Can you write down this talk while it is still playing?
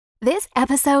This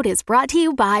episode is brought to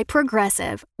you by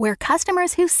Progressive, where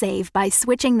customers who save by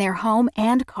switching their home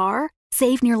and car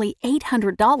save nearly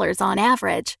 $800 on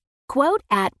average. Quote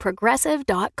at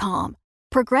Progressive.com.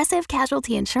 Progressive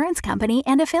Casualty Insurance Company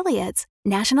and Affiliates.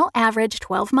 National average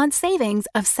 12-month savings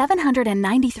of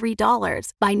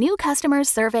 $793 by new customers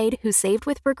surveyed who saved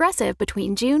with Progressive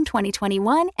between June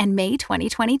 2021 and May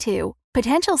 2022.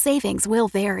 Potential savings will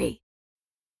vary.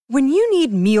 When you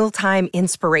need mealtime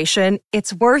inspiration,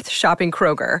 it's worth shopping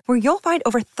Kroger, where you'll find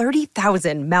over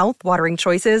 30,000 mouth-watering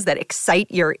choices that excite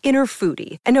your inner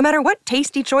foodie. And no matter what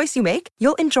tasty choice you make,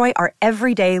 you'll enjoy our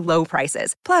everyday low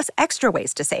prices, plus extra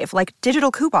ways to save, like digital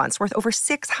coupons worth over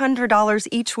 $600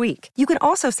 each week. You can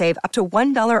also save up to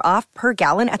 $1 off per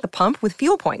gallon at the pump with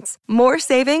fuel points. More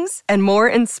savings and more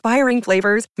inspiring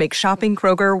flavors make shopping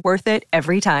Kroger worth it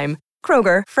every time.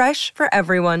 Kroger, fresh for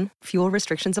everyone. Fuel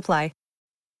restrictions apply.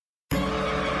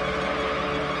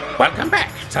 Welcome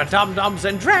back to Dum-Dums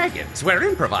and Dragons, where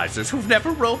improvisers who've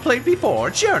never role-played before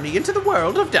journey into the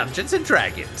world of Dungeons and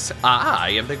Dragons.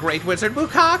 I am the Great Wizard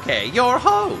Bukake, your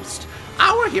host.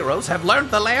 Our heroes have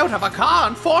learned the layout of a car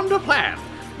and formed a plan.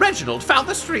 Reginald found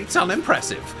the streets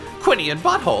unimpressive. Quinny and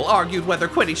Butthole argued whether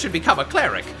Quinny should become a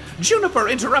cleric. Juniper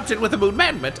interrupted with a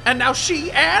moonmandment, and now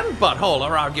she and Butthole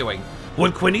are arguing.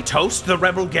 Would Quinny toast the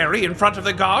rebel Gary in front of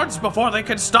the guards before they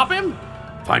could stop him?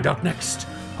 Find out next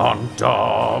on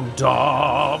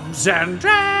Dum-Dums and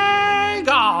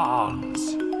Dragons.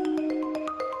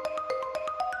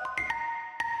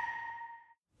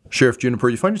 Sheriff Juniper,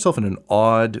 you find yourself in an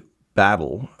odd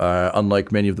battle,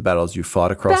 unlike many of the battles you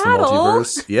fought across the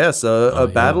multiverse. Yes, a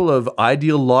battle of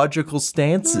ideological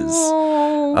stances.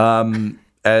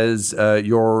 As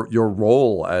your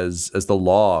role as the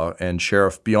law and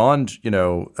sheriff beyond,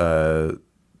 the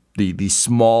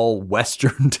small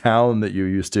western town that you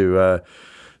used to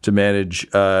manage,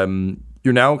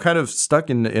 you're now kind of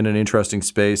stuck in an interesting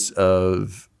space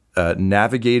of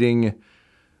navigating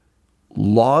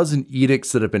laws and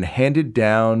edicts that have been handed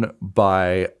down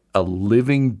by a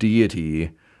living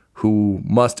deity who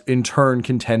must in turn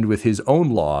contend with his own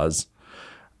laws.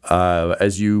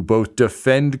 As you both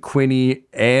defend Quinny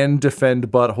and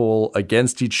defend Butthole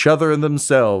against each other and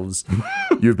themselves,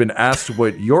 you've been asked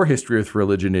what your history with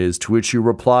religion is, to which you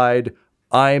replied,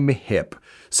 "I'm hip."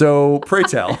 So, pray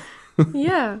tell.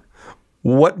 Yeah.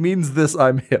 What means this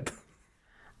 "I'm hip"?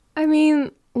 I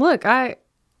mean, look, I've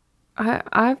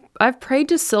prayed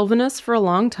to Sylvanus for a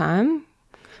long time.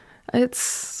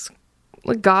 It's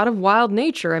the god of wild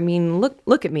nature. I mean,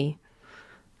 look at me.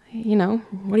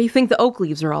 What do you think the oak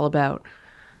leaves are all about?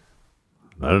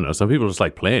 I don't know. Some people just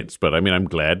like plants, but I mean, I'm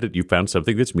glad that you found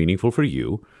something that's meaningful for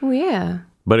you. Oh, yeah.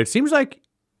 But it seems like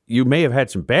you may have had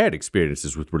some bad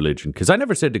experiences with religion, because I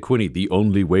never said to Quinny, the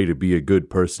only way to be a good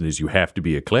person is you have to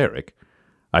be a cleric.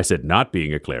 I said not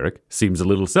being a cleric seems a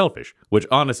little selfish, which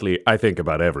honestly, I think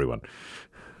about everyone.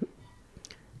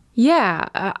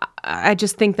 Yeah, I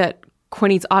just think that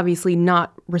Quinny's obviously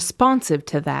not responsive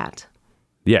to that.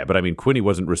 Yeah, but I mean, Quinny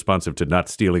wasn't responsive to not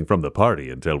stealing from the party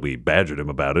until we badgered him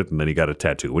about it, and then he got a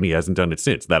tattoo, and he hasn't done it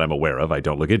since. That I'm aware of. I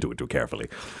don't look into it too carefully.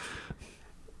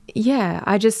 Yeah,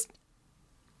 I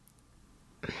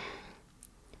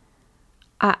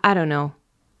don't know.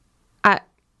 I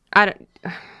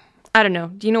don't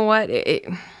know. Do you know what?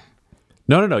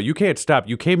 No. You can't stop.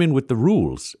 You came in with the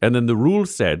rules, and then the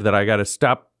rules said that I got to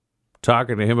stop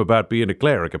talking to him about being a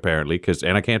cleric, apparently,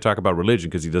 and I can't talk about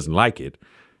religion because he doesn't like it.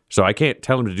 So I can't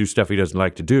tell him to do stuff he doesn't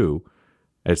like to do.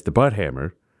 It's the butt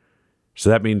hammer. So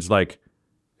that means, like,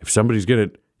 if somebody's going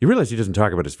to... You realize he doesn't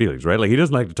talk about his feelings, right? Like, he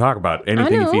doesn't like to talk about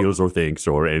anything he feels or thinks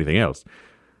or anything else.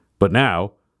 But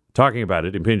now, talking about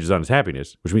it impinges on his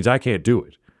happiness, which means I can't do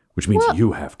it, which means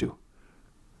you have to.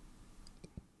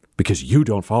 Because you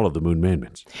don't follow the Moon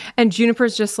Commandments. And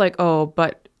Juniper's just like, oh,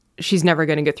 but she's never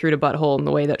going to get through to Butthole in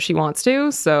the way that she wants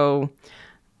to, so...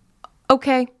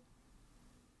 Okay.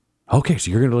 Okay,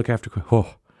 so you're going to look after...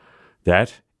 Oh,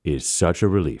 that is such a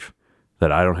relief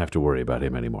that I don't have to worry about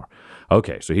him anymore.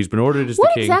 Okay, so he's been ordered as the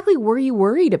king. What exactly were you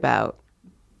worried about?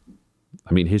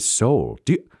 I mean, his soul.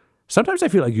 Sometimes I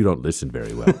feel like you don't listen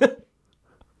very well.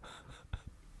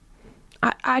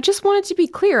 I just wanted to be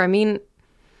clear. I mean,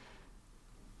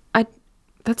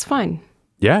 that's fine.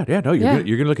 Yeah, no,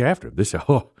 you're gonna look after him. That's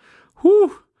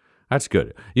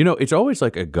good. It's always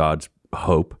like a god's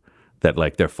hope that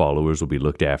like their followers will be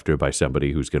looked after by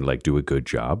somebody who's going to like do a good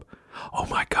job. Oh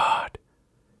my God.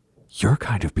 You're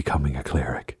kind of becoming a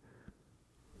cleric.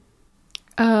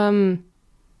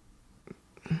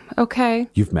 Okay.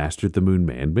 You've mastered the Moon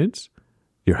Commandments.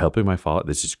 You're helping my follower.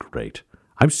 This is great.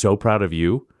 I'm so proud of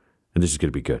you, and this is going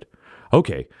to be good.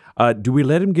 Okay. Do we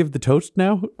let him give the toast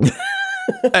now?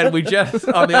 And we just,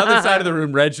 on the other side of the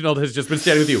room, Reginald has just been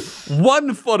standing with you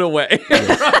 1 foot away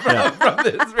from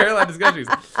this very line of discussion.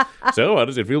 So how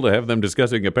does it feel to have them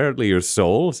discussing apparently your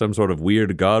soul, some sort of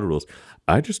weird god rules?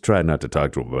 I just try not to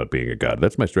talk to him about being a god.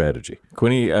 That's my strategy.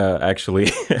 Quinny actually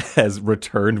has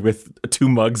returned with 2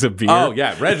 mugs of beer. Oh,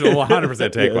 yeah. Reginald will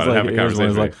 100% take one and have a conversation.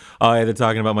 He's like, oh, yeah, they're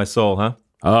talking about my soul, huh?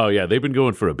 Oh, yeah. They've been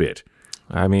going for a bit.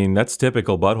 I mean, that's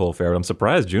typical butthole fare. I'm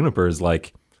surprised Juniper is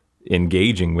like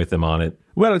engaging with him on it.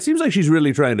 Well, it seems like she's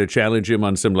really trying to challenge him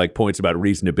on some like points about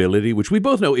reasonability, which we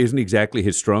both know isn't exactly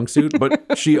his strong suit,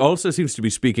 but she also seems to be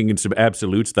speaking in some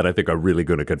absolutes that I think are really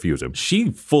going to confuse him.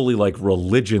 She fully like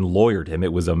religion lawyered him.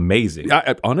 It was amazing.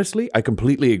 Honestly, I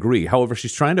completely agree. However,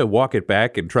 she's trying to walk it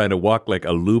back and trying to walk like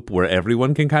a loop where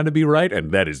everyone can kind of be right,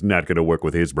 and that is not going to work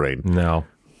with his brain. No.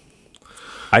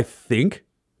 I think,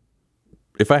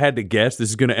 if I had to guess, this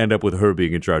is going to end up with her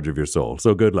being in charge of your soul.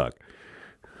 So good luck.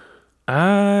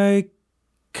 I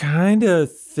kind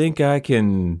of think I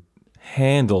can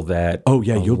handle that. Oh,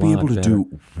 yeah, you'll be able to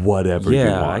do whatever you want.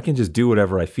 Yeah, I can just do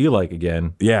whatever I feel like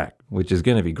again. Yeah. Which is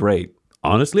going to be great.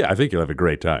 Honestly, I think you'll have a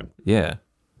great time. Yeah.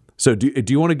 So do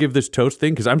you want to give this toast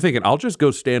thing? Because I'm thinking I'll just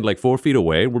go stand like 4 feet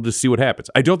away and we'll just see what happens.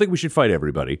 I don't think we should fight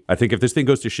everybody. I think if this thing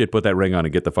goes to shit, put that ring on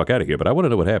and get the fuck out of here. But I want to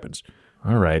know what happens.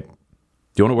 All right. Do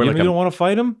you want to wear you don't want to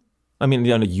fight him? I mean,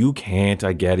 you can't.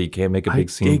 I get it. You can't make a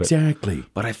big scene. Exactly.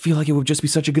 But I feel like it would just be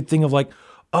such a good thing of like,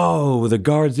 oh, the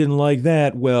guards didn't like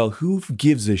that. Well, who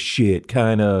gives a shit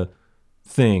kind of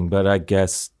thing. But I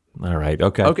guess, all right.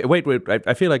 Okay. Okay, wait.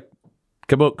 I feel like,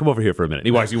 come over here for a minute.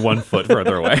 He walks you 1 foot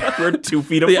further away. We're 2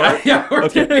 feet apart. Yeah, we're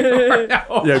 2 feet apart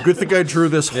now. Yeah, good thing I drew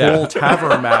this whole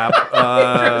tavern map.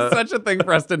 There's such a thing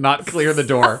for us to not clear the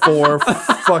door. For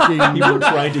fucking People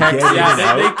trying to get in and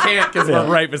Yeah, they out. can't because we're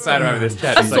right beside him having this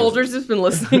chat. The It's like, soldiers just been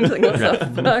listening. Like, what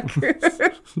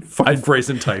the fuck? fucking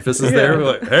Grayson Typhus is there.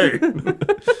 We're like, hey.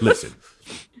 listen,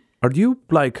 are you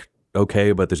like okay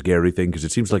about this Gary thing? Because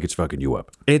it seems like it's fucking you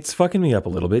up. It's fucking me up a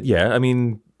little bit. Yeah. I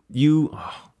mean,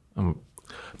 I'm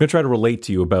going to try to relate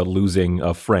to you about losing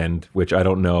a friend, which I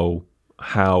don't know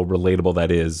how relatable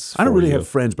that is. I don't for really you. have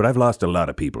friends, but I've lost a lot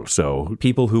of people. So,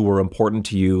 People who were important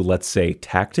to you, let's say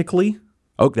tactically.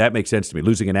 oh, that makes sense to me.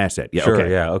 Losing an asset. Yeah, Sure,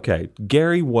 okay. yeah, okay.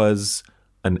 Gary was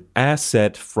an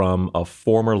asset from a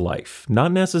former life,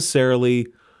 not necessarily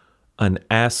an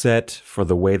asset for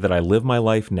the way that I live my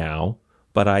life now,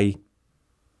 but I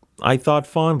thought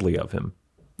fondly of him,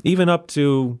 even up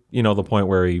to, the point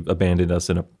where he abandoned us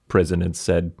in a prison and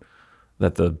said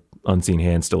that the unseen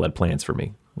hand still had plans for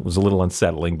me. It was a little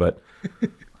unsettling, but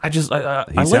I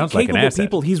like sounds like an capable asset.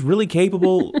 people. He's really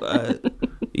capable.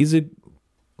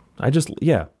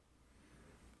 Yeah.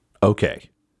 Okay.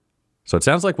 So it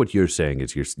sounds like what you're saying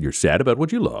is you're sad about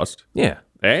what you lost. Yeah.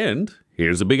 And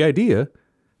here's a big idea.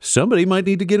 Somebody might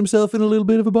need to get himself in a little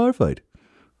bit of a bar fight.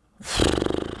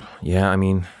 Yeah, I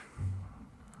mean,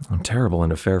 I'm terrible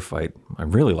in a fair fight. I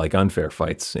really like unfair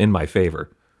fights in my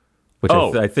favor, which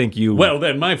I think you... Well,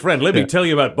 then, my friend, let me tell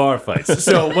you about bar fights.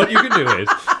 So what you can do is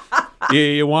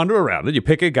you wander around and you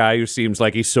pick a guy who seems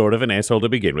like he's sort of an asshole to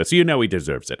begin with, so you know he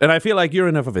deserves it. And I feel like you're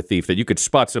enough of a thief that you could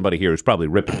spot somebody here who's probably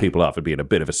ripping people off and being a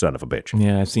bit of a son of a bitch.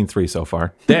 Yeah, I've seen 3 so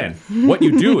far. Then what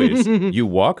you do is you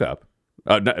walk up.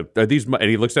 Are these? And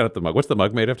he looks down at the mug. What's the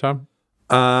mug made of, Tom?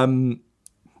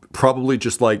 Probably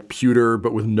just like pewter,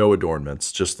 but with no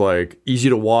adornments. Just like easy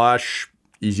to wash,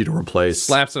 easy to replace.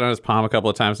 Slaps it on his palm a couple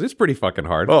of times. It's pretty fucking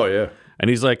hard. Oh, yeah. And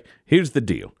he's like, here's the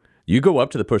deal. You go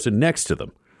up to the person next to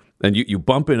them, and you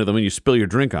bump into them and you spill your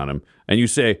drink on them, and you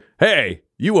say, hey,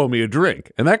 you owe me a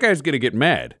drink. And that guy's going to get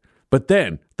mad. But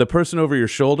then the person over your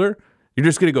shoulder, you're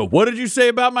just going to go, what did you say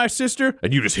about my sister?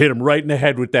 And you just hit him right in the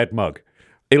head with that mug.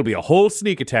 It'll be a whole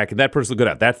sneak attack, and that person will go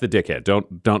down. That's the dickhead.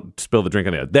 Don't spill the drink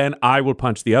on the other. Then I will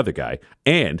punch the other guy,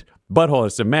 and Butthole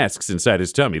has some masks inside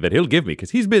his tummy that he'll give me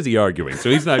because he's busy arguing, so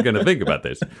he's not going to think about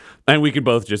this. And we can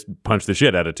both just punch the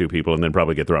shit out of 2 people and then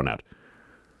probably get thrown out.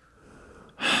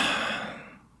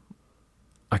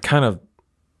 I kind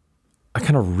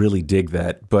of really dig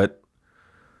that, but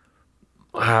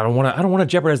I don't want to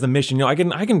jeopardize the mission. I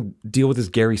can deal with this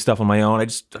Gary stuff on my own. I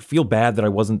feel bad that I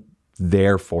wasn't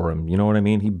there for him. You know what I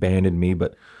mean? He abandoned me,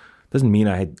 but it doesn't mean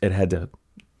it had to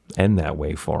end that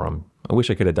way for him. I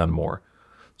wish I could have done more.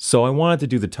 So I wanted to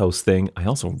do the toast thing. I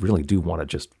also really do want to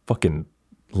just fucking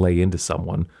lay into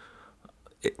someone.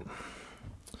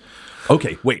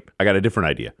 Okay, wait. I got a different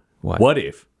idea. What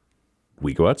if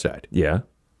we go outside? Yeah.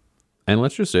 And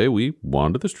let's just say we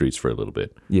wander the streets for a little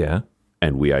bit. Yeah.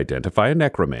 And we identify a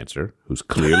necromancer who's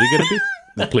clearly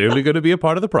going to be a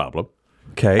part of the problem.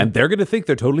 Okay. And they're going to think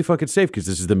they're totally fucking safe because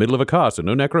this is the middle of a cause. So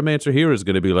no necromancer here is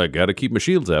going to be like, got to keep my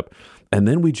shields up. And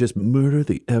then we just murder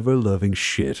the ever-loving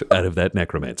shit out of that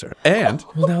necromancer. And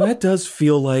Well, now that does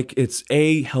feel like it's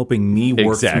helping me work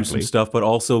through Exactly. some stuff, but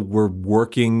also we're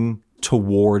working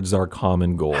towards our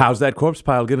common goal. how's that corpse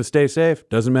pile going to stay safe?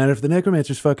 Doesn't matter if the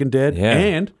necromancer's fucking dead. Yeah.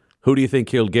 And who do you think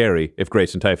killed Gary if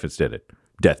Grace and Typhus did it?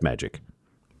 Death magic.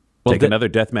 Well, Take another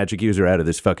death magic user out of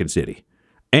this fucking city.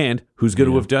 And who's going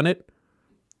to have done it?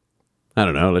 I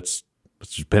don't know. Let's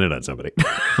just pin it on somebody.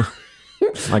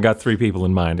 I got 3 people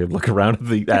in mind. I'd look around at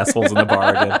the assholes in the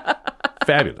bar again.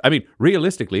 Fabulous. I mean,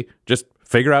 realistically, just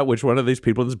figure out which one of these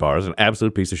people in this bar is an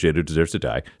absolute piece of shit who deserves to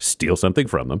die. Steal something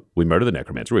from them. We murder the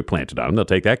necromancer. We plant it on him. They'll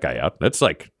take that guy out. That's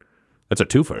a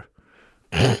twofer.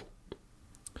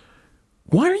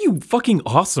 Why are you fucking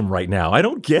awesome right now? I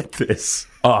don't get this.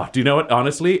 Oh, do you know what?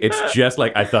 Honestly, it's just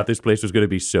like I thought this place was going to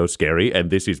be so scary, and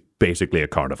this is basically a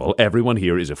carnival. Everyone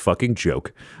here is a fucking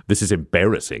joke. This is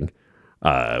embarrassing.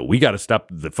 We got to stop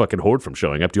the fucking horde from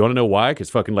showing up. Do you want to know why? Because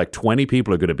fucking like 20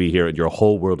 people are going to be here, and your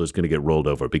whole world is going to get rolled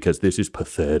over because this is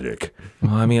pathetic.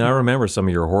 Well, I mean, I remember some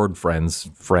of your horde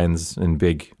friends in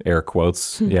big air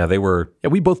quotes. Yeah, they were. Yeah,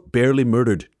 we both barely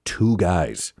murdered 2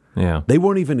 guys. Yeah. They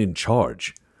weren't even in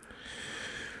charge.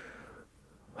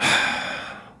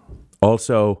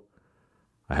 Also,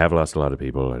 I have lost a lot of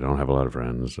people. I don't have a lot of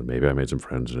friends. Maybe I made some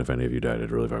friends, and if any of you died, it'd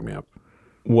really fuck me up.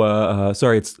 Well,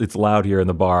 sorry, it's loud here in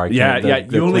the bar. You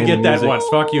only get that once.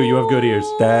 Fuck you. You have good ears.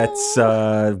 That's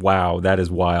wow. That is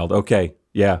wild. Okay,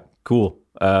 yeah, cool.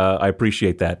 I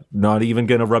appreciate that. Not even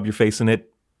gonna rub your face in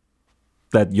it.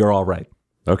 That you're all right.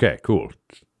 Okay, cool.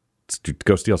 Let's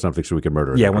go steal something so we can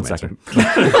murder. Yeah, 1 second. All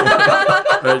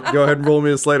right, go ahead and roll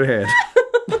me a sleight of hand.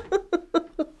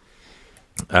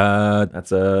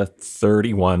 That's a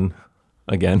 31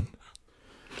 again.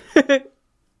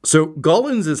 So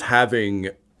Gollins is having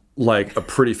like a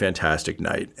pretty fantastic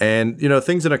night, and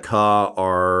things in a car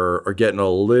are getting a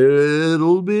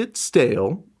little bit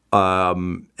stale.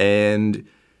 And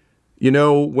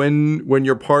when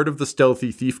you're part of the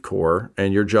stealthy thief corps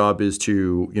and your job is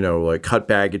to like cut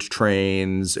baggage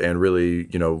trains and really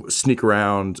sneak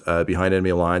around behind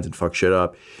enemy lines and fuck shit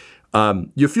up.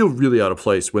 You feel really out of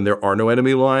place when there are no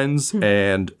enemy lines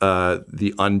and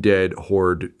the undead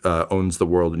horde owns the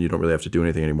world and you don't really have to do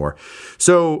anything anymore.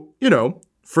 So,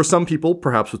 for some people,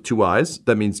 perhaps with 2 eyes,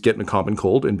 that means getting a common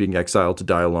cold and being exiled to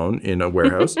die alone in a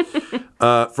warehouse.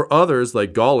 For others,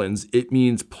 like Gollins, it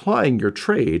means plying your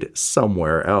trade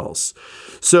somewhere else.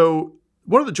 So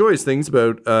one of the joyous things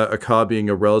about Aka being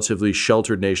a relatively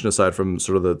sheltered nation, aside from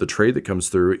sort of the trade that comes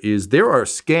through, is there are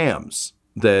scams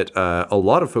that a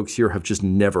lot of folks here have just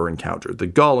never encountered. The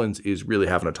Gollins is really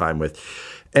having a time with.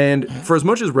 And for as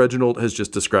much as Reginald has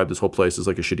just described this whole place as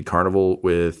like a shitty carnival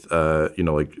with,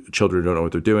 like children who don't know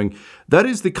what they're doing, that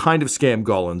is the kind of scam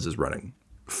Gollins is running.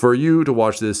 For you to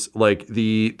watch this, like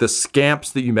the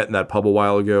scamps that you met in that pub a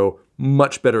while ago,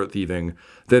 much better at thieving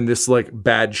than this like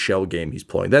bad shell game he's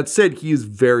playing. That said, he is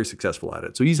very successful at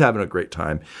it. So he's having a great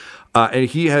time. And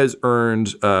he has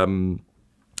earned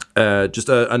just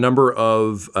a number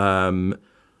of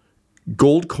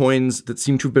gold coins that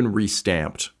seem to have been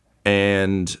restamped.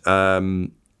 And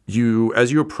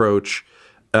as you approach,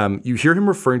 you hear him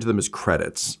referring to them as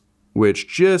credits, which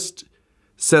just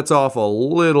sets off a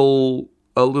little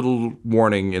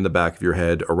warning in the back of your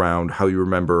head around how you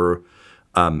remember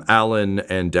Alan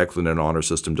and Declan and Honor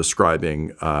System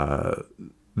describing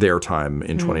their time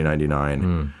in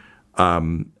 2099.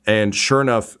 And sure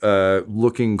enough,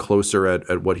 looking closer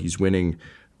at what he's winning,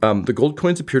 the gold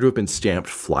coins appear to have been stamped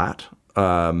flat.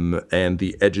 And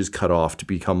the edges cut off to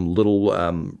become little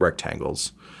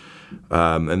rectangles.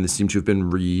 And they seem to have been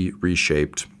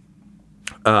reshaped.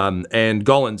 And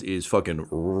Gollins is fucking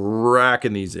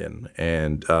racking these in.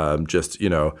 And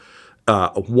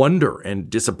wonder and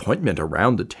disappointment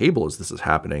around the table as this is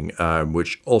happening,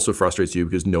 which also frustrates you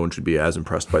because no one should be as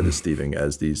impressed by this thieving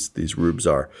as these rubes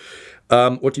are.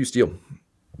 What do you steal?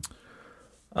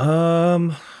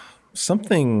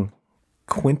 Something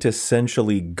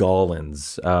quintessentially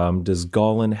Gollins. Does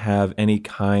Gollin have any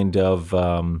kind of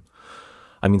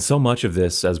so much of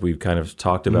this, as we've kind of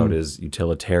talked about, is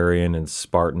utilitarian and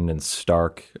Spartan and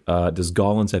stark. Does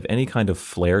Gollins have any kind of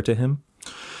flair to him?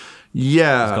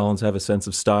 Yeah. Does Gollins have a sense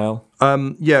of style?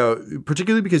 Yeah,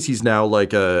 particularly because he's now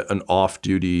like an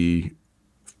off-duty,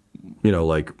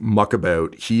 like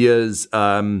muckabout. He is,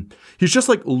 he's just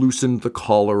like loosened the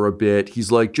collar a bit.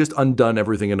 He's like just undone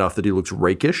everything enough that he looks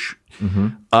rakish.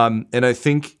 And I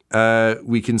think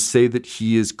we can say that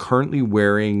he is currently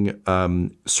wearing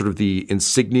sort of the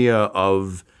insignia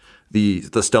of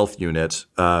the stealth unit.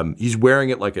 He's wearing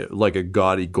it like a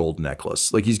gaudy gold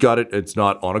necklace. Like he's got it. It's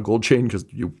not on a gold chain because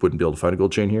you wouldn't be able to find a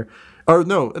gold chain here. Or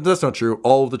no, that's not true.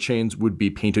 All of the chains would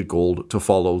be painted gold to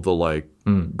follow the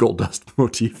gold dust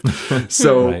motif.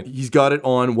 So Right. he's got it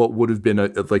on what would have been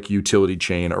a utility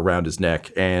chain around his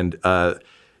neck, and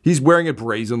he's wearing it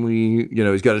brazenly.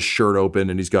 He's got his shirt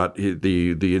open, and he's got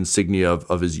the insignia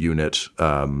of his unit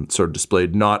sort of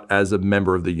displayed, not as a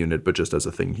member of the unit, but just as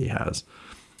a thing he has.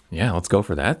 Yeah, let's go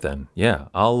for that then. Yeah,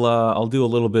 I'll do a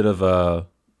little bit of a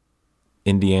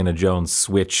Indiana Jones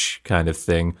switch kind of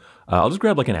thing. I'll just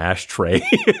grab like an ashtray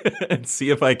and see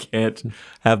if I can't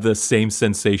have the same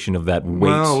sensation of that weight.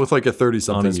 Well, with like a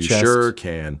 30-something, you sure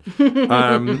can.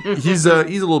 He's a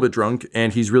little bit drunk,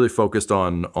 and he's really focused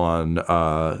on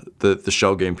the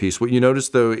shell game piece. What you notice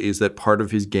though is that part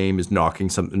of his game is knocking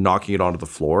it onto the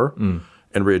floor.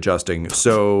 And readjusting.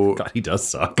 So God, he does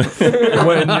suck.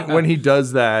 when he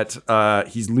does that,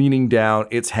 he's leaning down,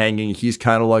 it's hanging, he's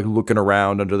kind of like looking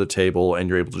around under the table, and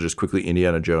you're able to just quickly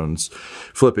Indiana Jones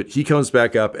flip it. He comes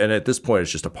back up, and at this point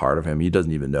it's just a part of him. He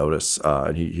doesn't even notice.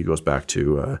 And he goes back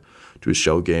to his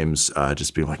shell games,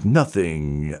 just being like,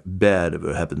 nothing bad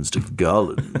ever happens to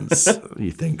Garlands,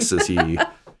 he thinks as he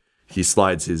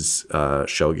slides his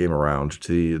shell game around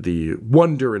to the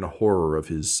wonder and horror of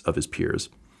his peers.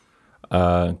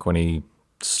 When he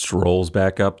strolls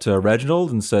back up to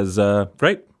Reginald and says,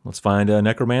 great, let's find a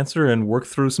necromancer and work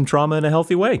through some trauma in a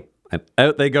healthy way. And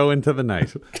out they go into the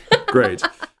night. Great.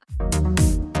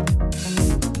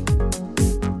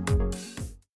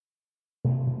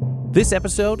 This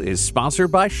episode is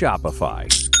sponsored by Shopify.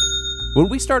 When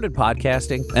we started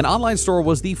podcasting, an online store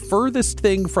was the furthest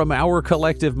thing from our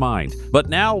collective mind. But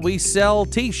now we sell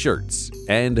t-shirts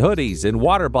and hoodies and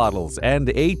water bottles and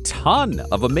a ton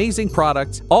of amazing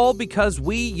products, all because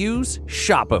we use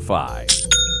Shopify.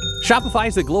 Shopify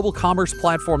is a global commerce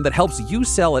platform that helps you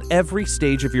sell at every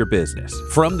stage of your business.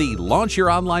 From the launch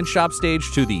your online shop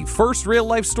stage to the first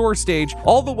real-life store stage,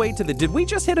 all the way to the did we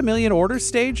just hit 1 million orders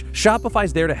stage?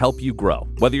 Shopify's there to help you grow.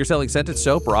 Whether you're selling scented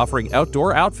soap or offering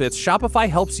outdoor outfits, Shopify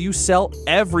helps you sell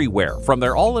everywhere. From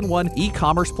their all-in-one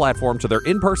e-commerce platform to their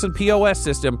in-person POS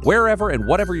system, wherever and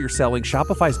whatever you're selling,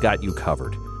 Shopify's got you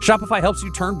covered. Shopify helps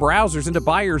you turn browsers into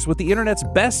buyers with the internet's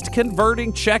best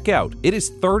converting checkout. It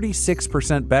is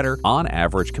 36% better on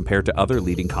average compared to other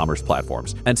leading commerce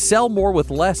platforms. And sell more with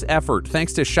less effort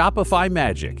thanks to Shopify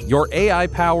Magic, your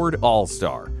AI-powered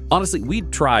all-star. Honestly, we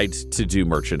tried to do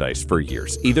merchandise for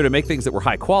years, either to make things that were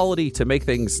high quality, to make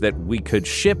things that we could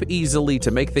ship easily, to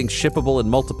make things shippable in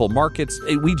multiple markets.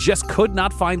 We just could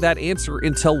not find that answer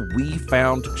until we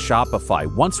found Shopify.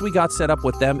 Once we got set up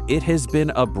with them, it has been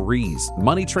a breeze.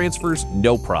 Money transfers,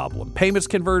 no problem. Payments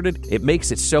converted, it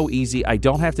makes it so easy. I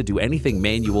don't have to do anything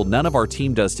manual. None of our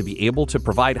team does to be able to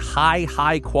provide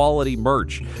high quality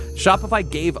merch.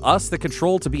 Shopify gave us the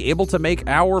control to be able to make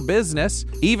our business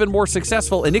even more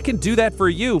successful, and it can do that for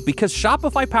you because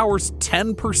Shopify powers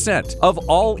 10% of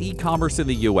all e-commerce in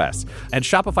the U.S. And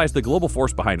Shopify is the global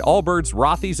force behind Allbirds,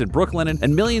 Rothy's, and Brooklinen,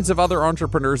 and millions of other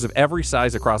entrepreneurs of every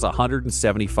size across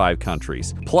 175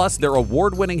 countries. Plus, their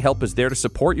award-winning help is there to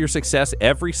support your success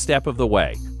every step of the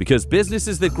way. Because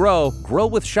businesses that grow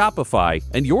with Shopify,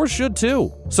 and yours should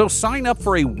too. So sign up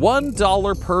for a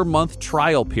 $1 per month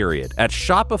trial period at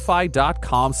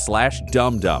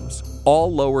shopify.com/dumdums.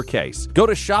 All lowercase. Go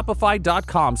to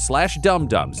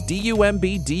shopify.com/dumdums,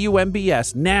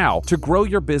 DUMBDUMBS now to grow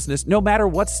your business no matter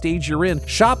what stage you're in.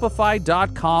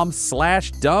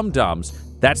 Shopify.com/dumdums.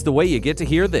 That's the way you get to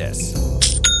hear this.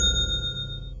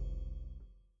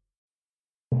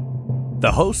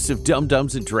 The hosts of Dum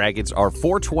Dums and Dragons are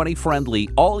 420 friendly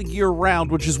all year round,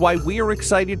 which is why we are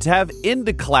excited to have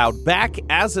IndaCloud back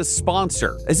as a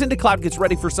sponsor. As IndaCloud gets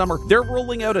ready for summer, they're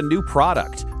rolling out a new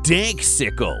product,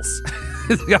 Danksicles.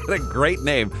 It's got a great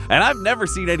name, and I've never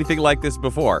seen anything like this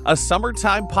before. A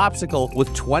summertime popsicle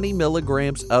with 20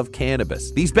 milligrams of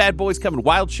cannabis. These bad boys come in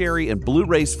wild cherry and blue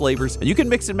race flavors, and you can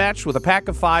mix and match with a pack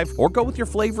of 5 or go with your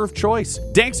flavor of choice.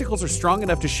 Danksicles are strong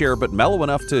enough to share, but mellow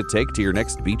enough to take to your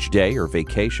next beach day or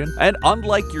vacation. And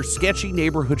unlike your sketchy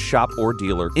neighborhood shop or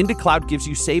dealer, IndaCloud gives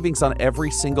you savings on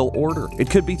every single order. It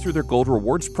could be through their Gold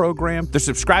Rewards program, their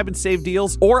subscribe and save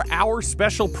deals, or our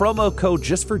special promo code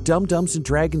just for Dum Dums and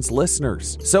Dragons listeners.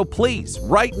 So please,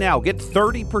 right now, get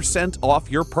 30%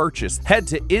 off your purchase. Head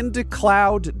to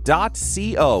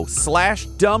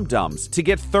indacloud.co/dumdums to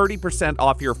get 30%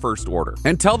 off your first order.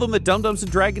 And tell them that Dum Dums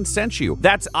and Dragons sent you.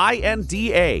 That's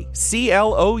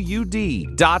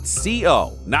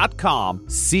INDACLOUD.co, not com,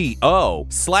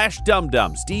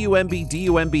 co/dumdums,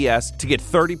 DUMBDUMBS to get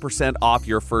 30% off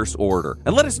your first order.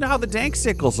 And let us know how the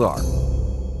Danksicles are.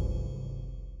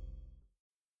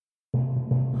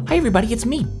 Hi everybody, it's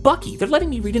me, Bucky. They're letting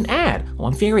me read an ad. Oh,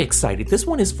 I'm very excited. This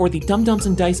one is for the Dum Dums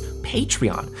and Dice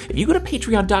Patreon. If you go to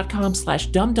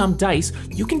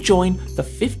patreon.com/dumdumdice, you can join the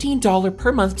 $15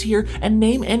 per month tier and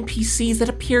name NPCs that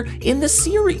appear in the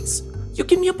series. You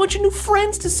give me a bunch of new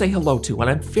friends to say hello to, and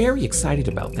I'm very excited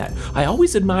about that. I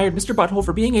always admired Mr. Butthole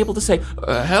for being able to say,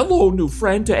 hello, new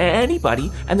friend, to anybody,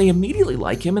 and they immediately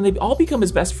like him, and they all become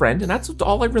his best friend, and that's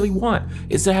all I really want,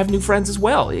 is to have new friends as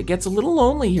well. It gets a little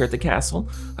lonely here at the castle,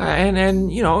 and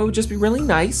you know, it would just be really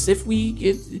nice if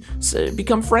we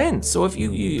become friends. So if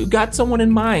you got someone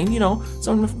in mind, you know,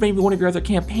 someone from maybe one of your other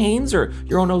campaigns, or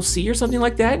your own OC or something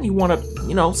like that, and you want to,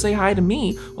 you know, say hi to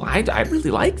me, well, I really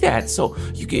like that. So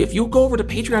if you go over to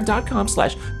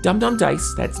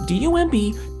patreon.com/dumdumdice, that's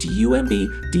DUMBDICE,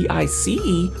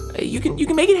 you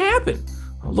can make it happen.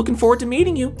 I'm looking forward to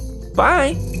meeting you.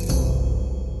 Bye.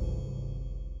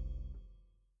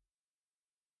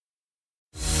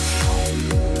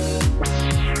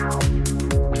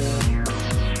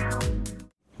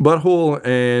 Butthole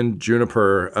and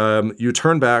Juniper, you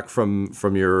turn back from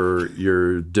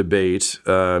your debate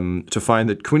to find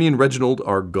that Queenie and Reginald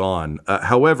are gone.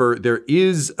 However, there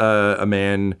is a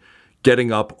man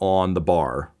getting up on the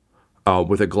bar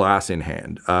with a glass in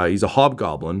hand. He's a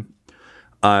hobgoblin,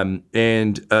 and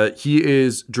he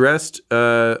is dressed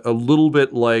a little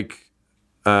bit like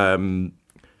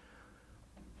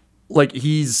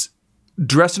he's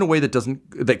dressed in a way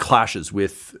that clashes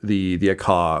with the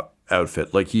Aka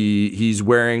outfit. Like he's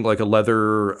wearing like a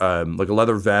leather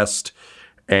vest,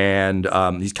 and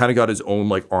he's kind of got his own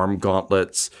like arm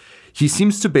gauntlets. He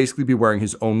seems to basically be wearing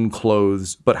his own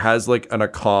clothes, but has like an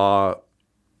Aka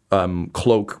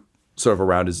cloak sort of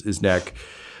around his neck,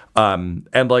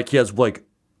 and like he has like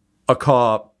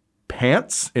Aka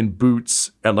pants and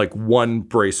boots and like one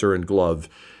bracer and glove.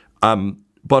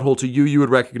 Butthole, to you would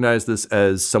recognize this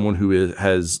as someone who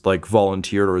has like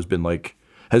volunteered or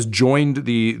has joined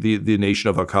the nation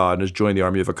of Aka and has joined the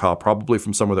army of Aka, probably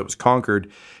from somewhere that was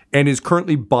conquered, and is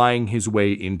currently buying his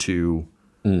way into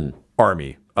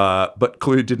army. But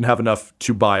clearly didn't have enough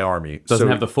to buy army. Doesn't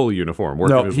have the full uniform,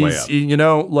 working his way up. You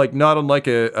know, like not unlike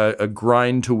a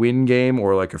grind to win game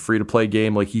or like a free to play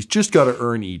game, like he's just got to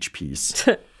earn each piece.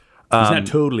 He's not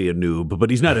totally a noob, but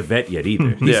he's not a vet yet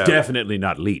either. He's definitely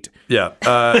not elite. Yeah.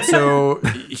 So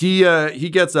he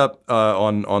gets up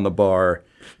on the bar.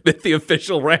 The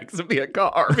official ranks of the Aka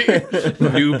army.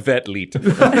 Noob, vet, elite.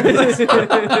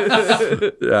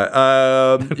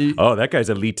 Oh, that guy's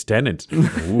elite tenant.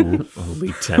 Ooh,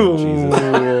 elite tenant.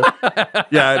 Jesus.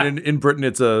 Yeah, and in Britain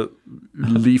it's a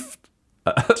leaf.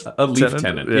 A leaf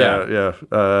tenant. Yeah.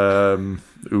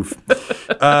 Oof.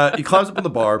 He climbs up on the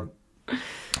bar.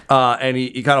 And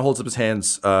he kind of holds up his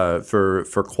hands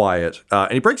for quiet.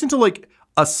 And he breaks into like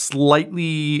a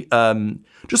slightly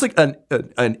just like an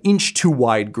inch too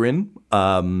wide grin,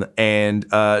 and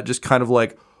just kind of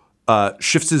like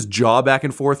shifts his jaw back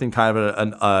and forth in kind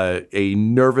of a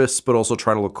nervous but also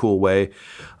trying to look cool way.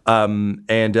 And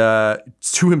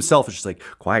to himself, it's just like,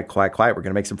 quiet. We're going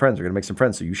to make some friends.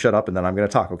 So you shut up and then I'm going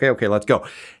to talk. Okay, let's go.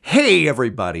 Hey,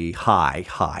 everybody. Hi.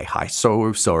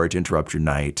 So sorry to interrupt your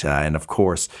night. And of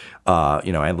course,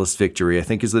 Endless Victory, I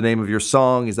think is the name of your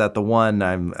song. Is that the one?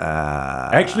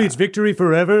 Actually, it's Victory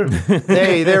Forever.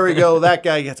 Hey, there we go. That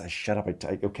guy gets, shut up.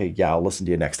 Okay, yeah, I'll listen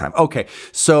to you next time. Okay,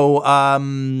 so,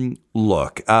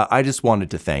 look, I just wanted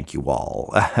to thank you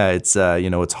all.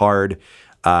 It's hard.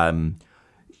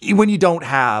 When you don't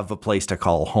have a place to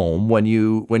call home, when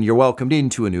you're welcomed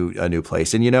into a new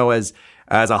place, and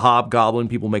as a hobgoblin,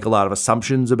 people make a lot of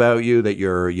assumptions about you that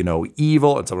you're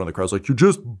evil, and someone in the crowd's like, you're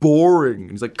just boring.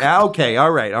 And he's like, okay,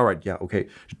 all right, yeah, okay.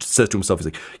 He says to himself, he's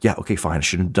like, yeah, okay, fine, I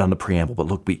shouldn't have done the preamble, but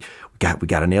look, we got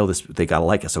to nail this. They got to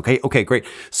like us, okay, great.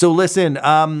 So listen,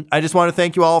 I just want to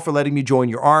thank you all for letting me join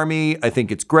your army. I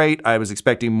think it's great. I was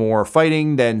expecting more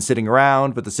fighting than sitting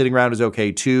around, but the sitting around is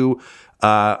okay too.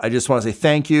 I just want to say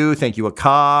thank you,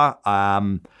 Aka.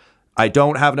 I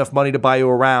don't have enough money to buy you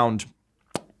around,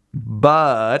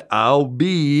 but I'll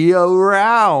be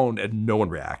around. And no one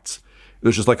reacts.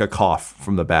 There's just like a cough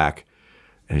from the back.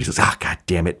 And he's just, God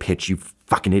damn it, Pitch, you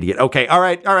fucking idiot. Okay, all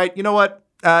right. You know what?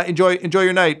 Enjoy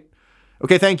your night.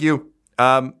 Okay, thank you.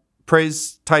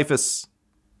 Praise Typhus.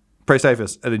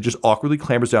 And then just awkwardly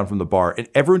clambers down from the bar. And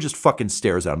everyone just fucking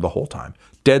stares at him the whole time.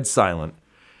 Dead silent.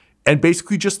 And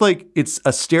basically just like it's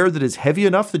a stare that is heavy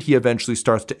enough that he eventually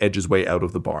starts to edge his way out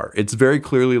of the bar. It's very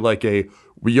clearly like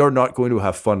we are not going to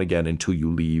have fun again until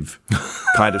you leave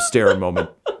kind of stare moment.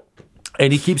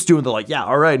 And he keeps doing the like, yeah,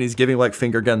 all right. And he's giving like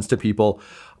finger guns to people.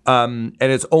 And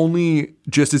it's only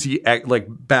just as he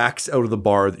backs out of the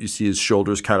bar that you see his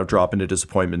shoulders kind of drop into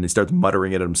disappointment and he starts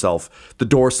muttering at himself. The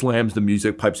door slams, the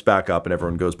music pipes back up, and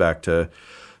everyone goes back to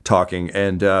talking.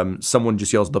 And someone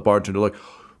just yells at the bartender, like,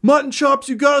 "Mutton chops,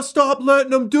 you gotta stop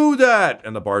letting them do that."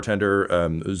 And the bartender,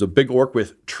 who's a big orc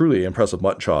with truly impressive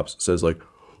mutton chops, says like,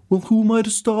 "Well, who am I to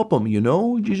stop him, you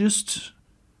know?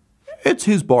 It's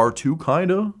his bar too,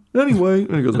 kinda. Anyway."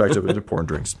 And he goes back to pouring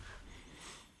drinks.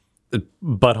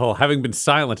 Butthole, having been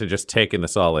silent and just taking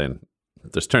this all in,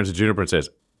 just turns to Juniper and says,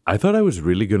 "I thought I was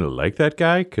really going to like that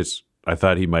guy because I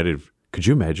thought he might have... Could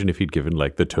you imagine if he'd given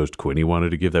like the toast Quinny wanted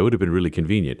to give? That would have been really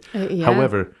convenient. Yeah.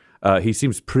 However, he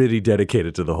seems pretty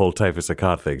dedicated to the whole Typhus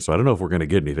Akkad thing, so I don't know if we're going to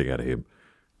get anything out of him."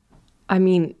 I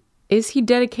mean, is he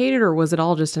dedicated or was it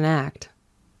all just an act?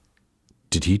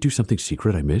 Did he do something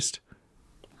secret I missed?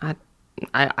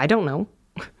 I don't know.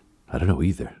 I don't know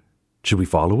either. Should we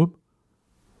follow him?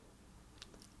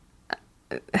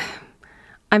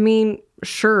 I mean,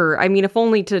 sure. I mean, if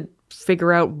only to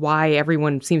figure out why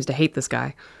everyone seems to hate this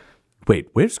guy. Wait,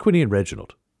 where's Quinny and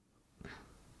Reginald?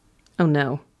 Oh,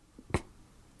 no.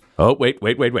 Oh, wait.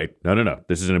 No.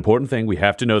 This is an important thing. We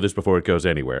have to know this before it goes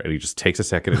anywhere. And he just takes a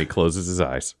second and he closes his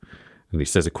eyes. And he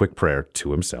says a quick prayer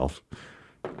to himself.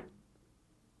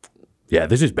 Yeah,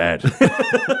 this is bad.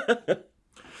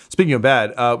 Speaking of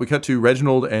bad, we cut to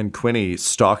Reginald and Quinny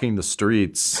stalking the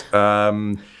streets.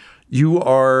 You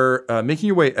are making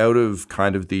your way out of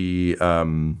kind of the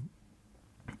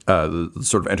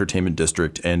sort of entertainment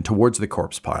district and towards the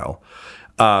corpse pile.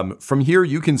 From here,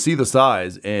 you can see the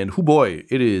size, and oh boy,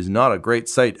 it is not a great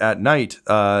sight at night.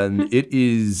 It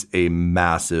is a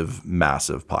massive,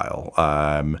 massive pile.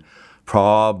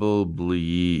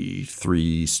 Probably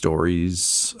 3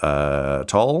 stories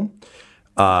tall.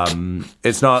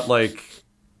 It's not like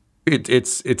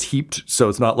it's heaped, so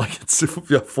it's not like it's a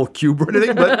full cube or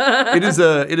anything. But it is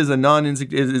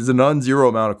a non-zero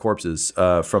amount of corpses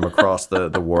from across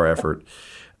the war effort,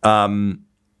 and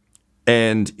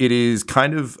it is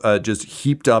kind of just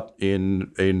heaped up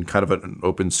in kind of an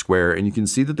open square, and you can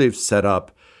see that they've set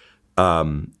up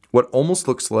what almost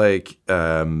looks like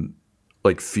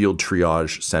field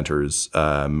triage centers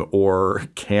or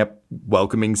camp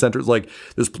welcoming centers. Like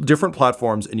there's different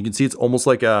platforms, and you can see it's almost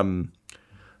like a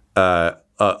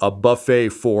buffet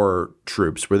for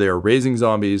troops where they are raising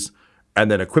zombies and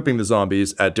then equipping the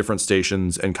zombies at different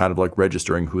stations and kind of like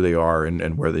registering who they are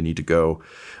and where they need to go.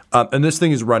 And this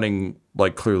thing is running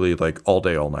like clearly like all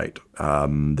day, all night.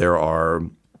 There are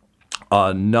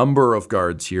a number of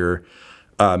guards here.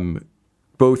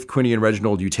 Both Quinny and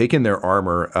Reginald, you take in their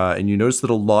armor, and you notice that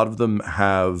a lot of them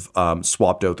have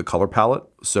swapped out the color palette.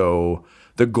 So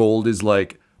the gold is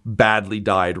like badly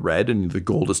dyed red, and the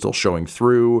gold is still showing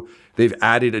through. They've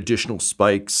added additional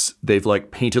spikes. They've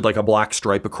like painted like a black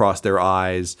stripe across their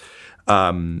eyes.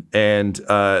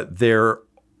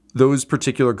 Those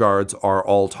particular guards are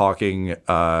all talking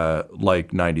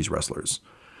like 90s wrestlers.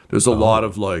 There's a lot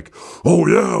of like, "Oh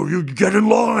yeah, you get in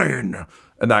line."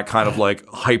 And that kind of like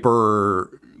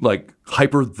hyper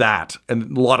that,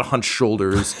 and a lot of hunched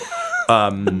shoulders.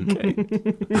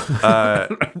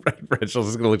 Rachel's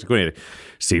just gonna look at Quinny.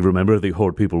 "See, remember the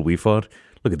horde people we fought?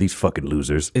 Look at these fucking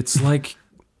losers." It's like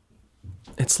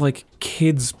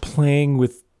kids playing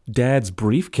with dad's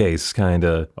briefcase, kind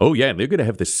of. Oh yeah, and they're gonna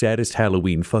have the saddest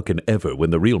Halloween fucking ever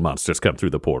when the real monsters come through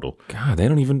the portal. God,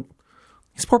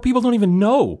 these poor people don't even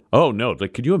know. Oh no!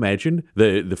 Like, could you imagine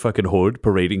the fucking horde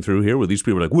parading through here, where these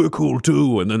people are like, "We're cool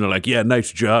too," and then they're like, "Yeah,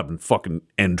 nice job," and fucking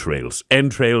entrails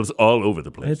all over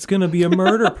the place. It's gonna be a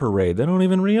murder parade. They don't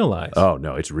even realize. Oh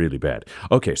no, it's really bad.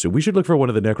 Okay, so we should look for one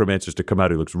of the necromancers to come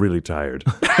out who looks really tired.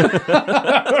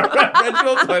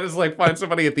 Reginald's trying to like find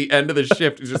somebody at the end of the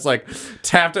shift who's just like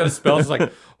tapped out of spells,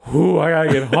 like, "Ooh, I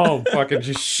gotta get home." Fucking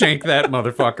just shank that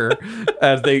motherfucker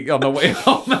as they on the way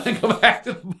home and then go back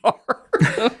to the bar.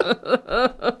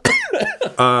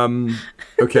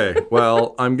 Okay,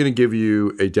 well, I'm going to give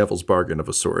you a devil's bargain of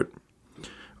a sort.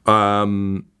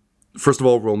 First of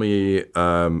all, roll me,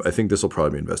 I think this will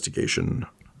probably be investigation.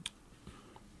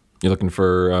 You're looking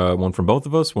for one from both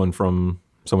of us, one from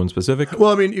someone specific?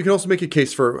 Well, I mean, you can also make a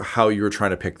case for how you were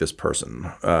trying to pick this person.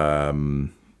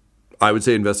 I would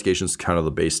say investigation is kind of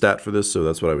the base stat for this, so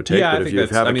that's what I would take. Yeah, but I if think you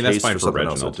that's, have I a mean, case that's fine for for something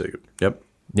Reginald. else, I'd take it. Yep.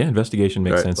 Yeah, investigation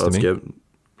makes sense to me.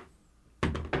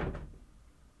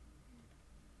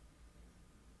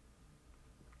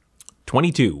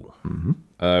 22.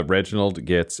 Mm-hmm. Reginald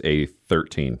gets a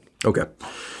 13. Okay.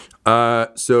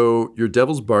 So your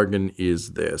devil's bargain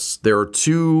is this. There are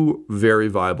 2 very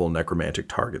viable necromantic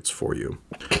targets for you.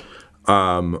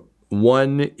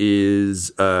 One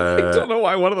is I don't know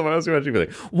why one of them I was watching.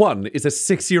 Like, one is a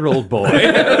 6-year-old boy. Like,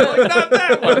 not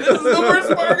that one. This is the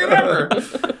worst bargain ever.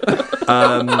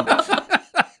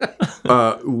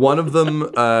 one of them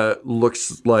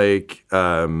looks like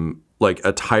a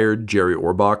tired Jerry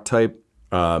Orbach type.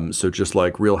 So just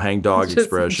like real hangdog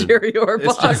expression. Jerry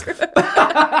Orcbark.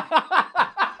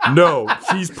 No,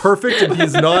 he's perfect and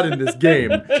he's not in this game.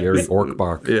 Jerry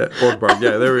Orcbark. Yeah, Orcbark.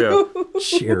 Yeah, there we go.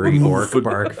 Jerry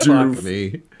Orcbark. Fuck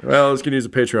me. Well, I was going to use a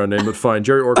Patreon name, but fine.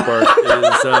 Jerry Orcbark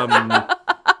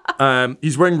is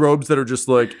he's wearing robes that are just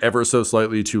like ever so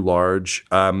slightly too large.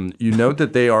 You note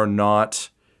that they are not.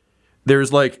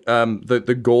 There's like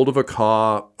the gold of a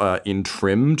caw in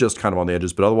trim, just kind of on the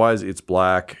edges, but otherwise it's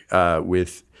black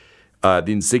with the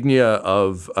insignia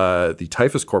of the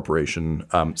Typhus Corporation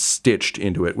stitched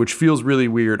into it, which feels really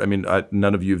weird. I mean,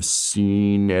 none of you have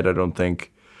seen it, I don't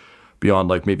think, beyond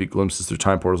like maybe glimpses through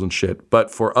time portals and shit.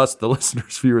 But for us, the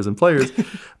listeners, viewers, and players,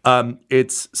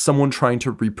 it's someone trying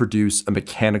to reproduce a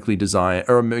mechanically designed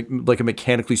or like a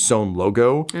mechanically sewn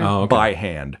logo by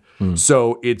hand.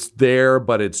 So it's there,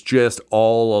 but it's just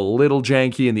all a little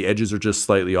janky and the edges are just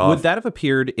slightly off. Would that have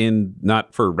appeared in,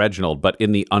 not for Reginald, but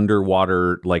in the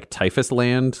underwater like Typhus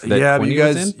land that but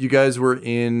you guys were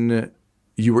in...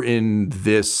 You were in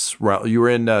this realm. You were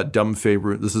in Dumb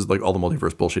Faerun. This is like all the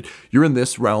multiverse bullshit. You're in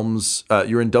this realm's.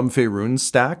 You're in Dumb Faerun's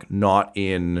stack, not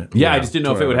in. Yeah, I just didn't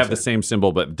know if it would have the same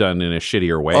symbol, but done in a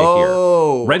shittier way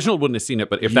here. Reginald wouldn't have seen it,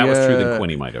 but if that was true, then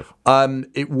Quinny might have.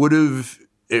 It would have.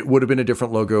 It would have been a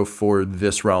different logo for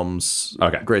this realm's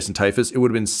Grace and Typhus. It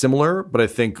would have been similar, but I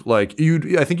think like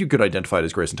I think you could identify it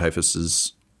as Grace and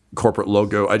Typhus's corporate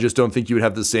logo. I just don't think you would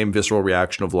have the same visceral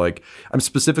reaction of like, I'm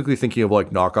specifically thinking of like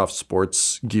knockoff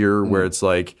sports gear where it's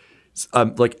like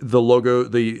the logo,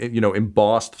 the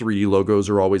embossed 3D logos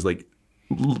are always like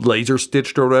laser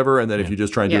stitched or whatever, and then if you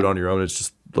just try and do it on your own, it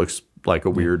just looks like a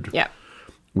weird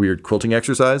quilting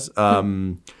exercise.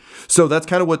 So that's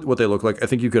kind of what they look like. I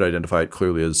think you could identify it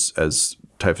clearly as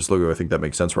Typhus logo. I think that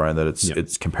makes sense, Ryan, that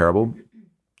it's comparable.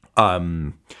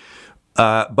 So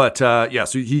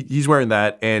he's wearing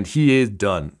that and he is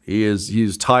done.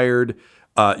 He's tired.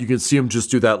 You can see him just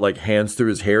do that like hands through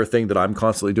his hair thing that I'm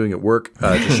constantly doing at work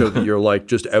to show that you're like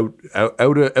just out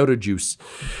of juice.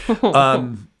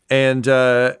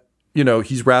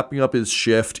 He's wrapping up his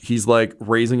shift. He's like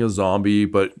raising a zombie,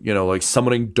 but like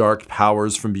summoning dark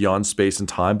powers from beyond space and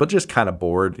time, but just kind of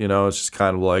bored. It's just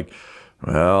kind of like,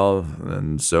 well,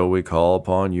 and so we call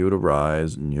upon you to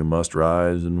rise, and you must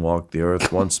rise and walk the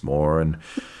earth once more and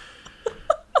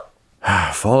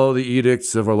follow the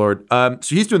edicts of our Lord. So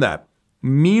he's doing that.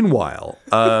 Meanwhile,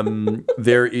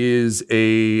 there is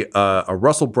a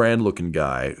Russell Brand looking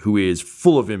guy who is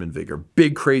full of vim and vigor,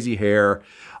 big crazy hair.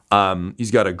 He's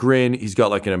got a grin. He's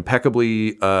got like an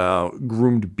impeccably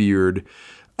groomed beard.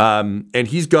 And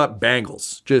he's got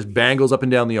bangles, just bangles up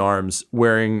and down the arms,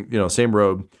 wearing, same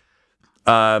robe.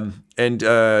 And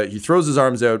he throws his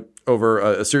arms out over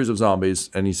a series of zombies,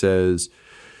 and he says,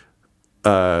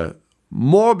 Morbula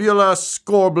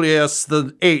Scorblius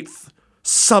the Eighth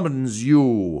summons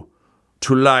you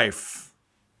to life,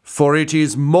 for it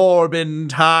is Morbin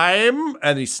time.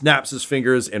 And he snaps his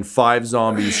fingers, and 5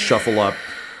 zombies shuffle up,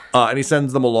 and he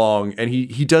sends them along. And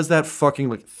he does that fucking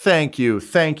like thank you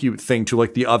thing to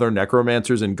like the other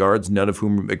necromancers and guards, none of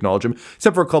whom acknowledge him,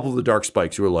 except for a couple of the Dark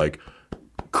Spikes who are like,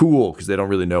 cool, because they don't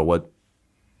know what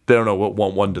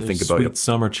one to think about. Sweet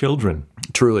summer children.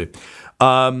 Truly.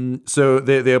 So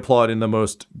they applaud in the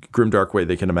most grimdark way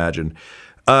they can imagine.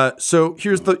 So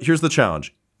here's the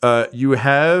challenge. You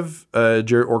have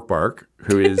Jerry Orcbark,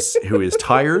 who is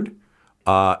tired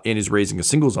and is raising a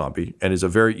single zombie and is a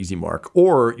very easy mark.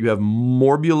 Or you have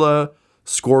Morbula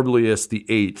Scorblius the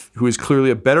Eighth, who is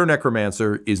clearly a better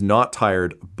necromancer, is not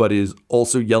tired, but is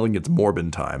also yelling it's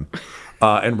Morbin time.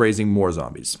 And raising more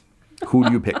zombies. Who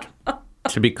do you pick?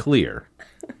 To be clear,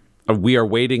 we are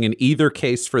waiting in either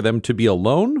case for them to be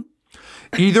alone?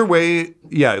 Either way,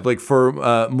 yeah, like for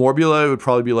Morbula, it would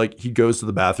probably be like he goes to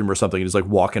the bathroom or something and is like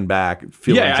walking back,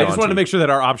 feeling jaunty. I just wanted to make sure that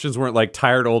our options weren't like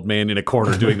tired old man in a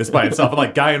corner doing this by himself and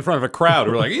like guy in front of a crowd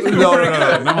who are like, he's doing pretty good.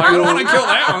 And I'm like, I don't want to kill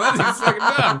that one. That's fucking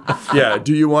dumb. Yeah,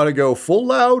 do you want to go full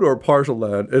loud or partial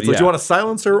loud? It's like, do you want a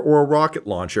silencer or a rocket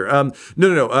launcher?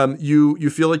 No. You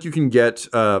feel like you can get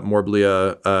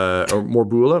Morbula,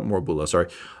 sorry.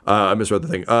 I misread the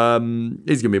thing.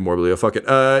 He's going to be Morblia. Fuck it.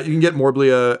 You can get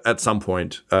Morblia at some point.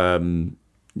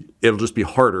 It'll just be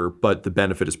harder, but the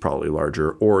benefit is probably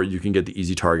larger. Or you can get the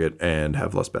easy target and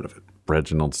have less benefit.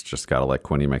 Reginald's just got to let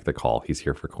Quinny make the call. He's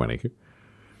here for Quinny.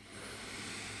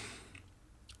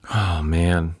 Oh,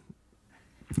 man.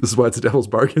 This is why it's a devil's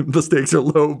bargain. The stakes are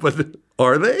low, but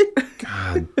are they?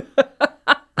 God.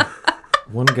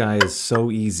 One guy is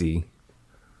so easy.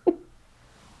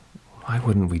 Why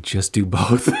wouldn't we just do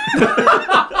both?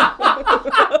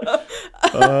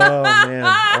 Oh,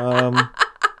 man.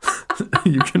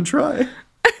 You can try.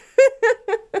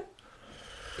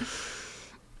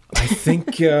 I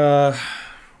think... I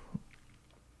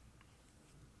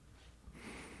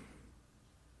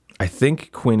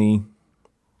think Quinny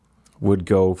would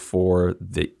go for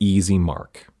the easy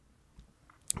mark.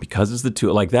 Because it's the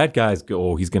two, like that guy's,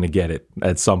 he's going to get it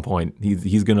at some point.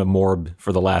 He's going to morb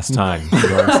for the last time. You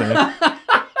know what I'm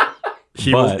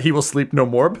saying? He will sleep no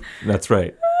more. That's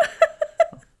right.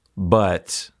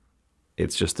 But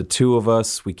it's just the two of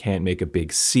us. We can't make a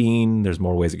big scene. There's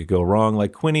more ways it could go wrong.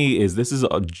 Like Quinny this is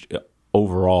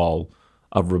overall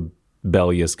a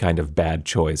rebellious kind of bad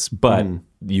choice, but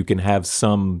you can have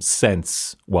some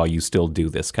sense while you still do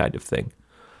this kind of thing.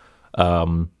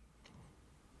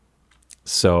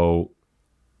 So,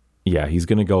 yeah, he's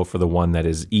going to go for the one that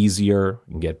is easier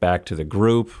and get back to the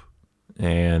group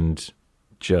and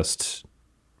just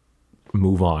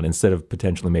move on instead of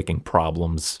potentially making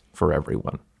problems for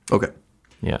everyone. Okay.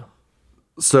 Yeah.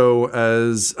 So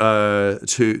as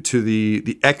to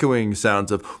the echoing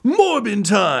sounds of Morbin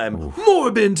time,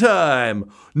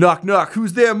 knock knock,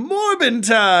 who's there? Morbin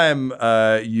time.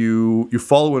 You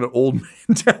follow an old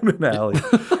man down an alley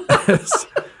as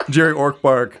Jerry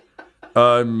Orcbark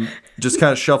just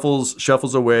kind of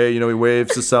shuffles away. You know, he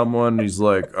waves to someone. He's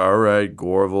like, "All right,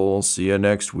 Gorval, see you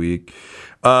next week."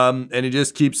 And he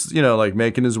just keeps, you know, like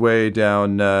making his way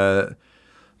down the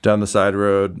side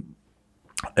road.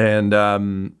 And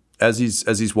as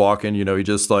he's walking, you know, he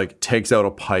just like takes out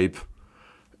a pipe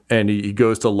and he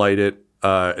goes to light it.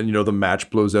 And, you know, the match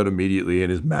blows out immediately and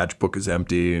his matchbook is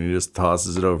empty and he just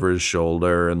tosses it over his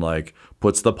shoulder and like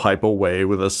puts the pipe away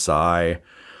with a sigh.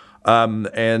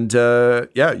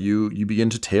 Yeah, you begin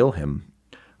to tail him.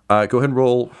 Go ahead and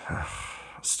roll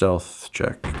stealth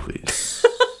check, please.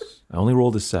 I only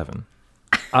rolled a 7.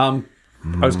 I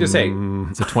was gonna say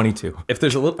It's a 22. if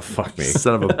there's a little fuck me,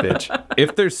 Son of a bitch.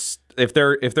 if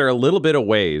they're a little bit of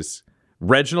ways,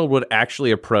 Reginald would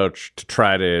actually approach to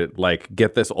try to like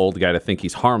get this old guy to think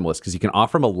he's harmless because he can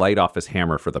offer him a light off his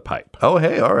hammer for the pipe, Oh,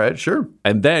 hey, all right, sure.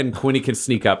 and then Quinny can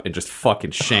sneak up and just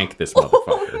fucking shank this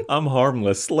motherfucker. I'm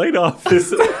harmless. Laid off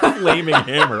this flaming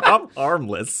hammer. I'm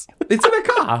harmless. It's in a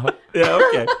car. Yeah,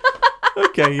 okay.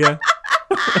 Okay, yeah.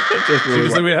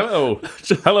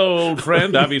 Hello, old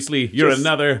friend. Obviously, you're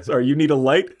another. Sorry, you need a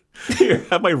light? Here,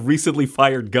 have my recently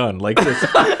fired gun like this.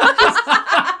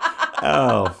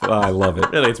 Oh, I love it.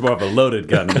 Really, it's more of a loaded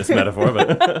gun in this metaphor.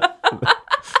 But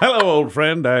hello, old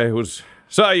friend.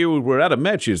 Saw you were out of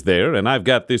matches there, and I've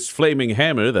got this flaming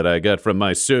hammer that I got from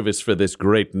my service for this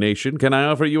great nation. Can I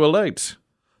offer you a light?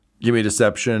 Give me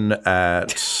deception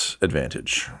at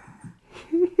advantage.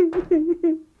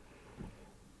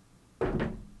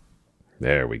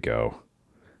 There we go.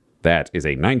 That is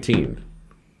a 19.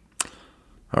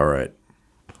 All right.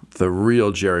 The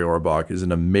real Jerry Orbach is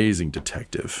an amazing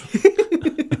detective.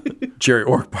 Jerry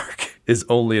Orcbark is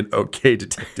only an okay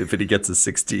detective, and he gets a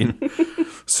 16.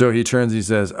 So he turns and he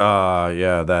says,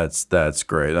 yeah, that's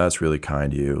great. That's really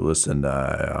kind of you. Listen,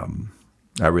 I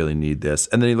really need this.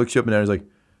 And then he looks you up and down and he's like,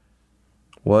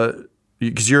 what?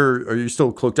 Because are you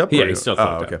still cloaked up? Yeah, he's still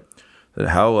cloaked up. Then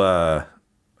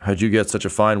how'd you get such a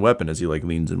fine weapon? As he like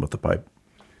leans in with the pipe.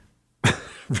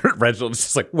 Reginald's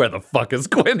just like, where the fuck is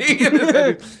Quinny?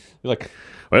 You're like,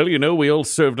 well, you know, we all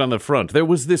served on the front. There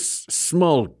was this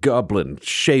small goblin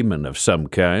shaman of some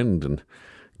kind and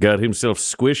got himself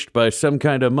squished by some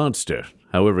kind of monster.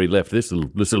 However, he left this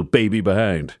little baby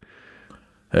behind.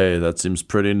 Hey, that seems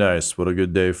pretty nice. What a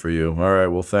good day for you. All right,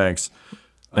 well, thanks.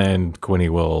 And Quinny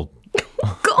will...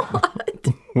 God.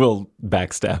 will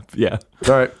backstab, yeah.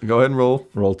 All right, go ahead and roll.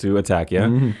 Roll to attack, yeah.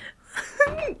 Mm-hmm.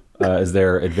 Is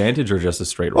there advantage or just a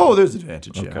straight roll? Oh, there's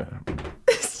advantage, okay. Yeah.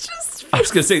 It's just... I was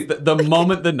going to say, the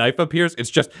moment the knife appears, it's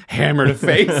just hammer to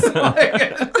face. God.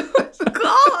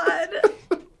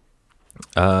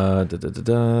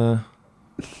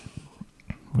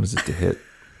 What is it to hit?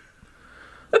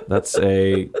 That's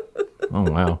a... Oh,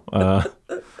 wow.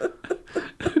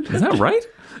 Is that right?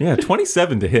 Yeah,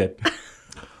 27 to hit.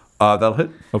 That'll hit.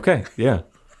 Okay, yeah.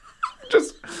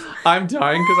 I'm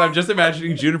dying because I'm just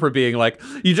imagining Juniper being like,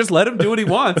 you just let him do what he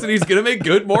wants and he's going to make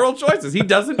good moral choices. He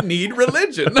doesn't need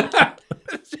religion.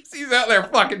 He's out there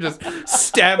fucking just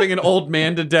stabbing an old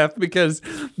man to death because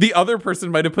the other person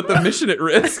might have put the mission at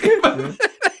risk.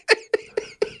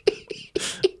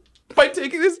 By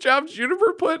taking this job,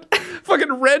 Juniper put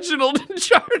fucking Reginald in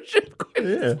charge of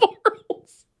Quinny's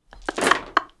morals.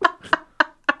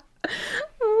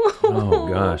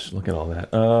 gosh, look at all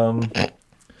that.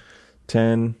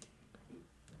 10,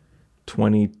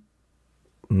 20,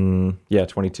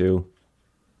 22,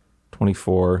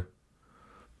 24,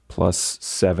 plus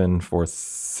 7 for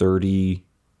 31.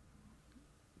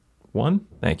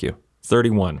 Thank you.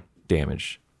 31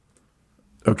 damage.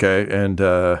 Okay, and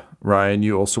Ryan,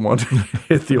 you also want to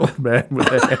hit the old man with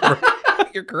a hammer.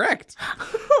 You're correct.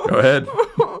 Go ahead.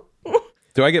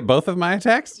 Do I get both of my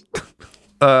attacks?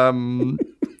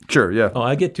 Sure, yeah. Oh,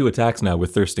 I get 2 attacks now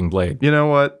with Thirsting Blade. You know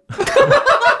what?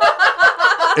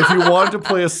 If you want to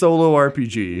play a solo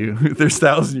RPG, there's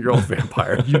 1,000-year-old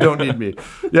vampire. You don't need me.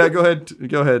 Yeah, go ahead,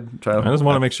 Tyler. I just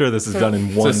want to make sure this is done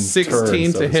in one So 16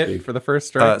 turn, so to hit speak. for the first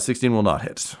strike. 16 will not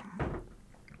hit.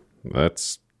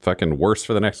 That's fucking worse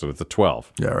for the next one. It's a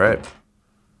 12. Yeah, right.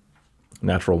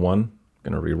 Natural 1.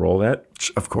 Gonna re-roll that.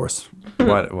 Of course.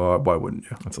 Why wouldn't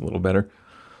you? That's a little better.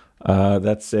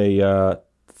 That's a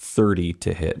 30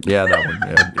 to hit. Yeah, that one.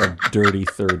 Yeah. A dirty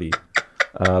 30.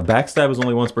 Backstab is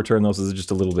only once per turn, though, so this is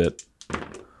just a little bit.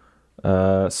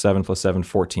 7 plus 7,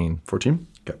 14. 14?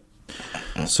 Okay.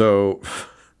 So,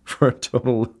 for a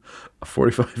total of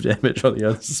 45 damage on the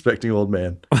unsuspecting old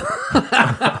man.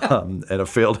 And a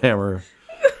failed hammer.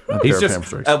 He's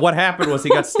just, what happened was he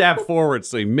got stabbed forward,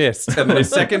 so he missed. And then his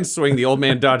second swing, the old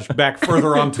man dodged back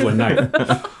further onto a knife.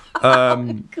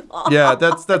 Yeah,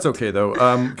 that's okay, though.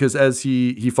 Because as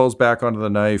he falls back onto the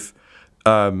knife,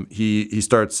 he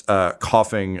starts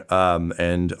coughing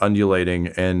and undulating,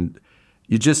 and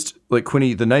you just, like,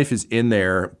 Quinny, the knife is in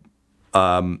there,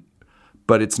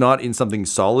 but it's not in something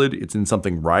solid, it's in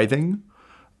something writhing,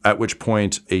 at which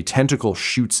point a tentacle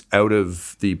shoots out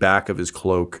of the back of his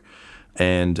cloak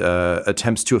and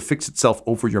attempts to affix itself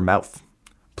over your mouth.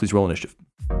 Please roll initiative.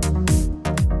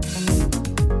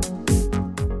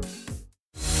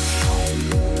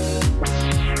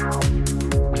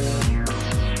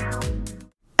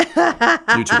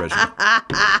 You too, Reginald.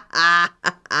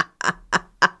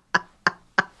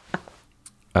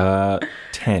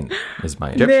 10 is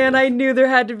my Man, I knew there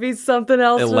had to be something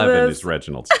else 11 to this. is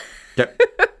Reginald's. Okay.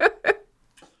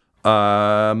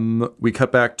 We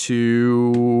cut back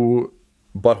to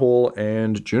Butthole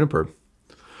and Juniper.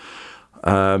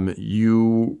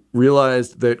 You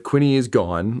realized that Quinny is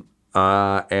gone,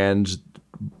 but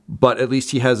at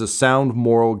least he has a sound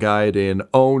moral guide in,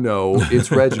 oh no,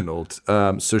 it's Reginald.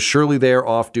 So surely they're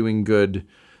off doing good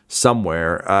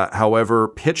somewhere. However,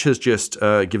 Pitch has just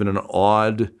given an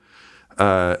odd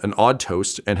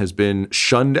toast and has been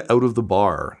shunned out of the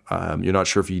bar. You're not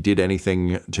sure if he did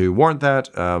anything to warrant that,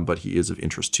 but he is of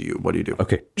interest to you. What do you do?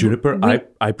 Okay, Juniper,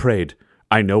 I prayed.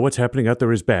 I know what's happening out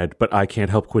there is bad, but I can't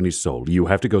help Quinny's soul. You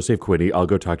have to go save Quinny. I'll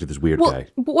go talk to this weird guy.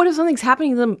 But what if something's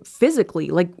happening to them physically?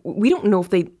 Like, we don't know if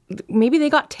maybe they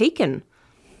got taken.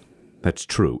 That's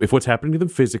true. If what's happening to them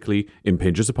physically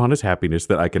impinges upon his happiness,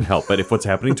 then I can help. But if what's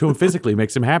happening to him physically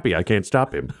makes him happy, I can't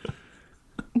stop him.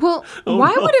 Well,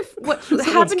 why would what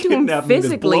happened to him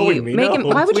physically make him?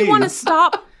 Why would you want to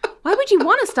stop? Why would you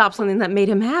want to stop something that made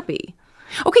him happy?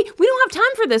 Okay, we don't have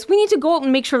time for this. We need to go out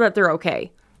and make sure that they're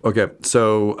okay. Okay,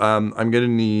 so I'm going to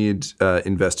need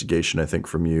investigation, I think,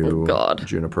 from you, God.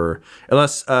 Juniper.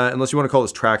 Unless you want to call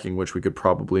this tracking, which we could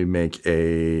probably make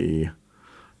a...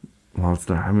 Well, it's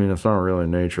not really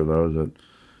nature, though, is it?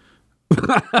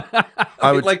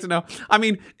 I would like to know. I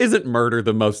mean, isn't murder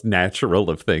the most natural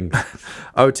of things?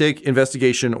 I would take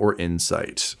investigation or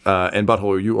insight. And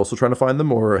Butthole, are you also trying to find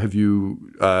them, or have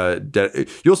you...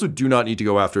 you also do not need to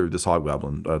go after this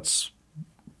hobgoblin.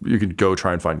 You could go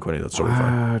try and find Quinny. That's totally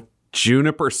fine.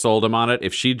 Juniper sold him on it.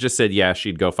 If she'd just said, yeah,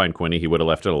 she'd go find Quinny, he would have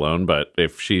left it alone. But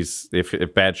if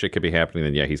bad shit could be happening,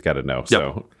 then yeah, he's got to know. Yep.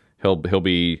 So he'll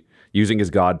be using his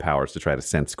god powers to try to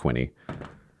sense Quinny.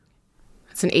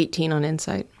 It's an 18 on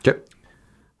insight. Okay.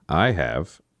 I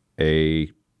have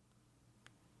a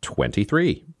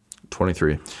 23.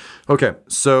 23. Okay,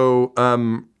 so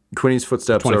Quinny's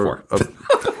footsteps 24. are...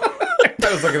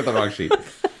 I was looking at the wrong sheet.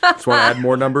 Just want to add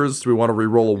more numbers? Do we want to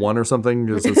re-roll a 1 or something?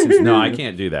 No, I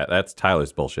can't do that. That's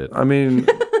Tyler's bullshit. I mean,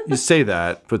 you say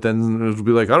that, but then it'll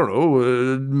be like, I don't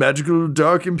know, magical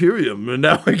dark Imperium, and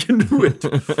now I can do it.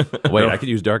 Wait, I could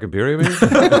use Dark Imperium here?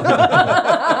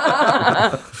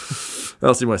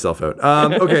 I'll see myself out.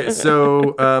 Okay,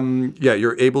 so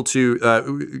you're able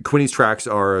to... Quinny's tracks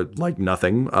are like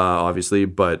nothing, obviously,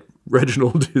 but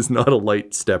Reginald is not a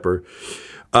light stepper.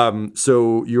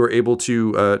 So you are able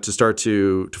to start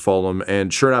to follow them,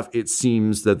 and sure enough, it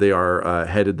seems that they are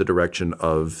headed the direction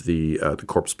of the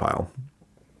corpse pile.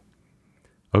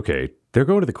 Okay, they're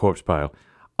going to the corpse pile.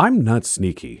 I'm not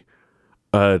sneaky.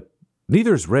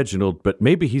 Neither is Reginald, but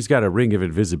maybe he's got a ring of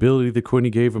invisibility that Quinny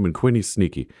gave him, and Quinny's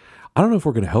sneaky. I don't know if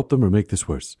we're going to help them or make this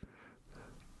worse.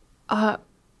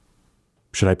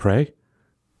 Should I pray?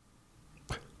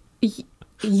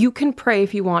 You can pray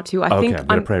if you want to. I'm going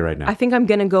to pray right now. I think I'm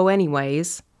going to go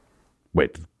anyways.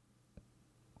 Wait.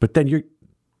 But then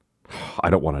I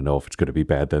don't want to know if it's going to be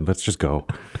bad then. Let's just go.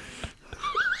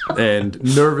 And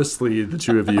nervously, the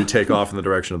two of you take off in the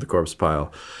direction of the corpse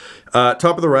pile. Top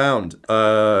of the round,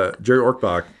 Jerry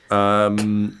Orcbark.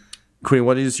 Queen,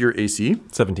 what is your AC?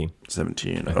 17.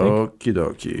 17. Okie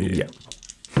dokie. Yeah.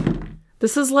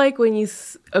 This is like when you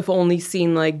have only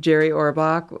seen like Jerry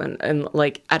Orbach and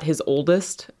like at his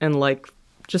oldest and like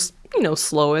just,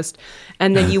 slowest.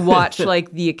 And then you watch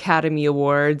like the Academy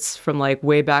Awards from like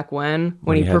way back when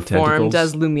he performed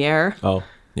as Lumiere. Oh,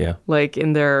 yeah. Like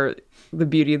in The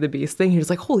Beauty of the Beast thing. He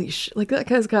was like, holy shit, like that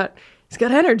guy's got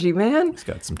energy, man. He's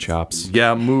got some chops.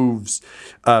 Yeah, moves.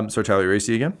 So Tyler, your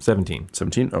AC again? 17.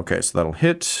 17. Okay, so that'll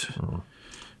hit.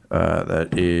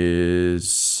 That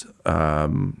is,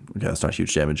 that's not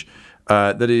huge damage.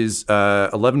 That is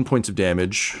 11 points of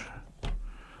damage.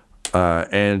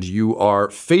 And you are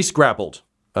face grappled.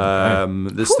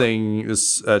 This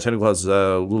tentacle has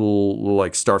a little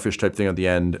like starfish type thing at the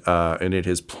end, and it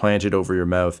has planted over your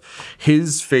mouth.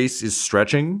 His face is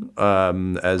stretching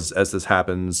as this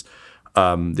happens.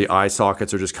 The eye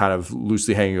sockets are just kind of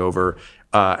loosely hanging over,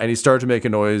 and he started to make a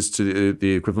noise to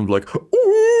the equivalent of like,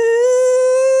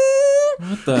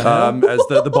 what the hell? As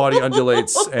the body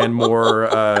undulates and more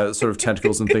sort of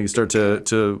tentacles and things start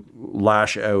to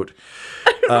lash out.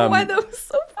 I don't know why that was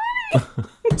so funny.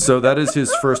 So that is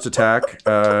his first attack,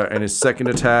 and his second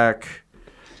attack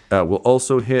will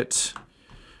also hit.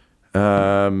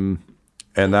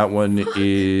 And that one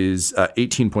is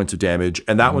 18 points of damage,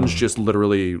 and that one's just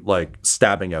literally like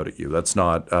stabbing out at you. That's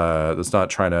not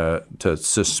trying to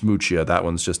smooch you. That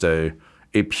one's just a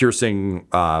piercing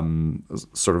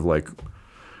sort of like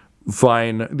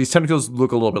vine. These tentacles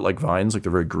look a little bit like vines, like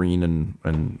they're very green and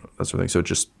that sort of thing. So it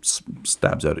just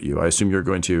stabs out at you. I assume you're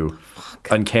going to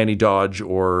uncanny dodge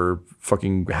or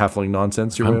fucking halfling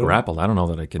nonsense. I'm grappled. I don't know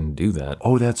that I can do that.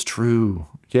 Oh, that's true.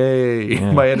 Yay,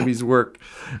 yeah. My enemies work.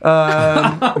 All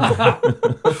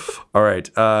right,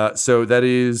 so that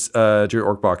is Jerry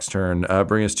Orcbark's turn.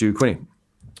 Bring us to Quinny.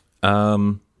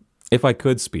 If I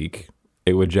could speak,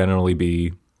 it would generally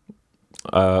be,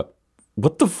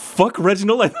 what the fuck,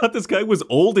 Reginald? I thought this guy was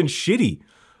old and shitty.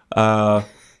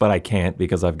 But I can't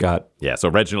because I've got... Yeah, so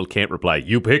Reginald can't reply,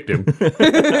 you picked him.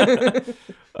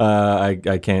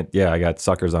 I can't... Yeah, I got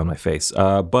suckers on my face.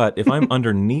 But if I'm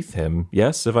underneath him,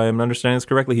 yes, if I'm understanding this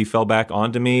correctly, he fell back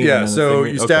onto me. Yeah, so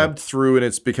you stabbed through, and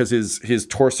it's because his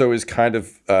torso is kind of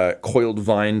coiled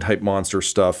vine type monster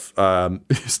stuff.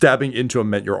 Stabbing into him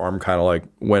meant your arm kind of like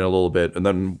went a little bit, and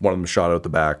then one of them shot out the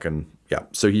back, and yeah.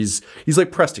 So he's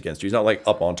like pressed against you. He's not like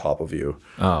up on top of you.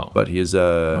 Oh. But he is...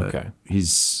 okay.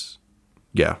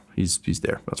 Yeah, he's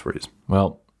there. That's where he is.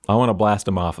 Well, I want to blast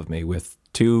him off of me with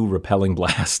 2 repelling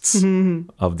blasts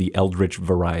of the eldritch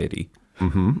variety.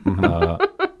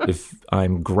 If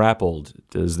I'm grappled,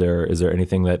 is there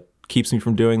anything that keeps me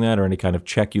from doing that, or any kind of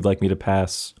check you'd like me to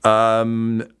pass?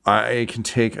 I can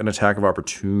take an attack of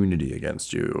opportunity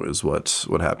against you. Is what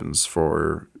happens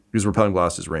because repelling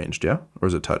blast is ranged, yeah, or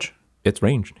is it touch? It's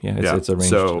ranged. Yeah, it's a ranged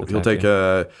so attack, he'll take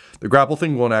the grapple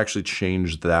thing won't actually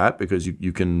change that because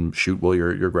you can shoot while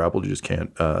you're grappled. You just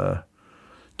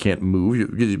can't move.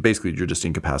 You're just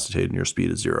incapacitated and your speed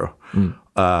is 0.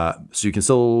 So you can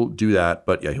still do that,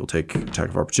 but yeah, he'll take attack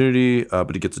of opportunity,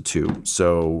 but he gets a 2.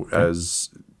 So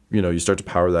as you start to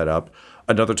power that up,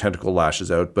 another tentacle lashes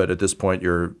out, but at this point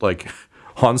you're like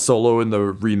Han Solo in the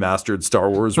remastered Star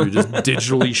Wars where you just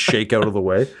digitally shake out of the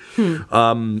way.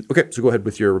 Okay, so go ahead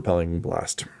with your repelling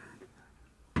blast.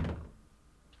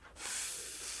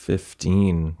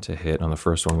 15 to hit on the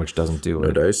first one, which doesn't do it.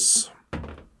 No dice.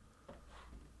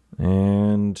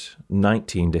 And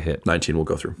 19 to hit. 19 will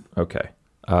go through. Okay.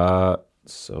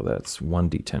 So that's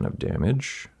 1d10 of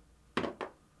damage.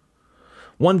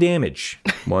 1 damage.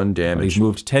 1 damage. He's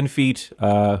moved 10 feet,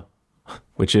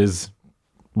 which is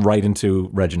right into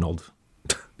Reginald.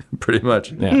 Pretty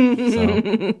much. Yeah.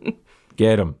 So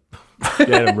get him.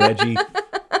 Get him, Reggie.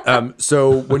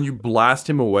 So when you blast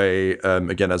him away,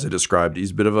 again, as I described,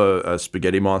 he's a bit of a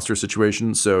spaghetti monster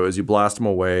situation. So as you blast him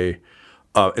away,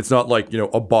 it's not like,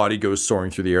 a body goes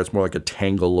soaring through the air. It's more like a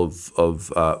tangle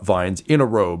of vines in a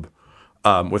robe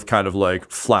with kind of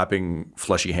like flapping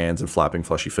fleshy hands and flapping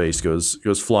fleshy face goes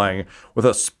flying with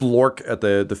a splork at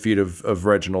the feet of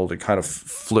Reginald. It kind of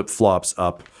flip-flops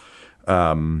up,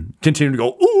 continuing to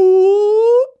go,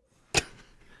 ooh!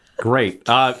 Great.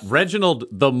 Reginald,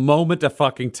 the moment a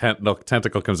fucking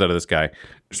tentacle comes out of this guy,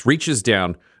 just reaches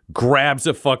down, grabs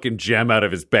a fucking gem out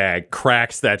of his bag,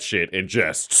 cracks that shit, and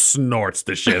just snorts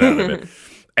the shit out of it.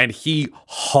 And he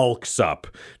hulks up,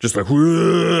 just like,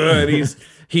 and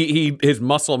his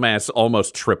muscle mass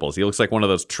almost triples. He looks like one of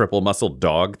those triple muscle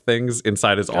dog things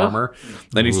inside his armor.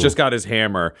 And he's just got his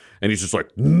hammer, and he's just like,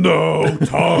 no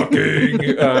talking.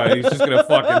 He's just gonna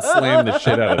fucking slam the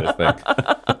shit out of this thing.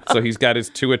 So he's got his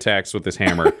 2 attacks with this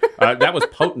hammer. That was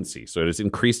potency, so it has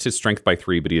increased his strength by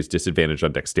 3, but he has disadvantage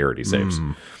on dexterity saves.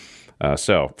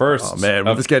 So first, oh man,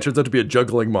 when this guy turns out to be a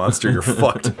juggling monster, you're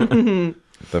fucked. The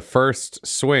first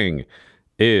swing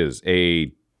is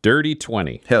a dirty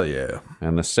 20. Hell yeah.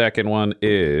 And the second one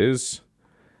is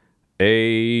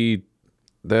the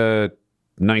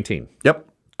 19. Yep.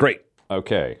 Great.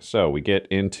 Okay, so we get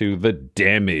into the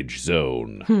damage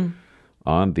zone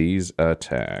on these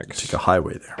attacks. Take a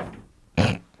highway there.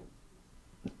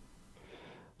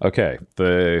 Okay,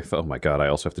 oh my god, I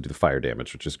also have to do the fire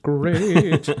damage, which is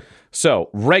great.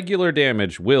 So, regular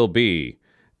damage will be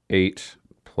 8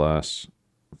 plus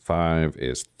 5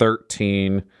 is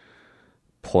 13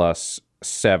 plus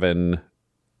 7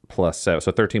 plus 7.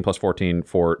 So 13 plus 14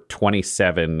 for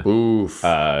 27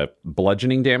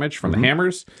 bludgeoning damage from the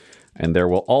hammers. And there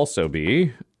will also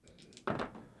be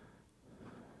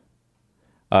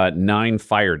 9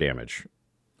 fire damage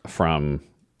from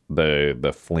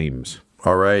the flames.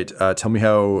 All right. Tell me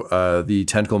how the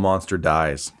tentacle monster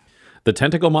dies. The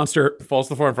tentacle monster falls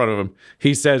to the floor in front of him.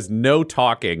 He says, no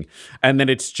talking. And then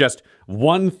it's just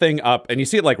one thing up. And you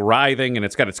see it like writhing, and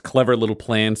it's got its clever little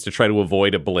plans to try to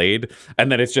avoid a blade.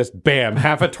 And then it's just, bam,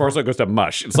 half a torso goes to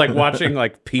mush. It's like watching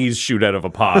like peas shoot out of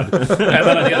a pod. And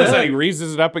then on the other side, he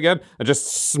raises it up again and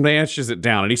just smashes it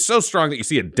down. And he's so strong that you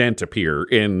see a dent appear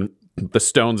in the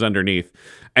stones underneath.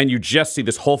 And you just see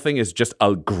this whole thing is just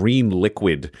a green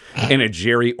liquid in a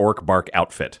Jerry Orcbark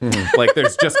outfit. Like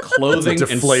there's just clothing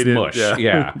and smush.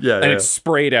 Yeah. And it's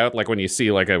sprayed out like when you see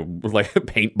like a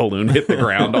paint balloon hit the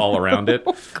ground all around it.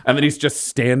 And then he's just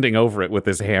standing over it with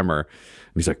his hammer. And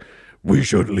he's like, we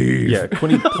should leave. Yeah,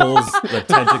 Quinny pulls the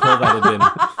tentacle that had been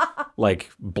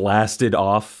like blasted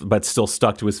off but still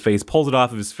stuck to his face, pulls it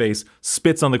off of his face,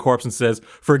 spits on the corpse and says,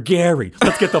 for Gary,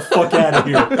 let's get the fuck out of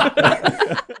here.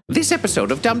 This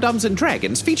episode of Dum-Dums and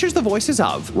Dragons features the voices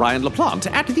of Ryan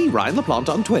LaPlante at the Ryan LaPlante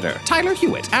on Twitter, Tyler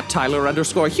Hewitt at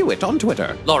Tyler_Hewitt on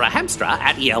Twitter, Laura Hamstra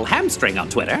at EL Hamstring on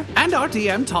Twitter, and our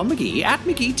DM Tom McGee at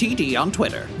McGeeTD on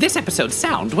Twitter. This episode's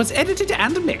sound was edited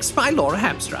and mixed by Laura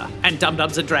Hamstra, and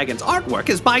Dum-Dums and Dragons artwork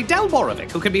is by Del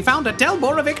Borovic, who can be found at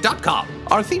delborovic.com.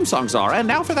 Our theme songs are And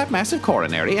Now for That Massive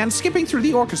Coronary and Skipping Through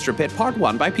the Orchestra Pit Part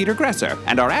 1 by Peter Gresser,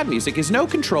 and our ad music is No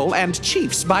Control and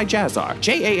Chiefs by Jazzar,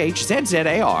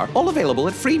 JAHZZAR, all available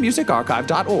at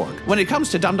freemusicarchive.org. When it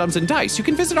comes to Dum-Dums and Dice, you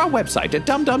can visit our website at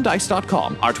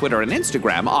dumdumdice.com. Our Twitter and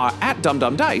Instagram are at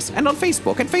dumdumdice, and on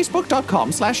Facebook at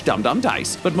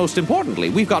facebook.com/dumdumdice. But most importantly,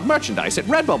 we've got merchandise at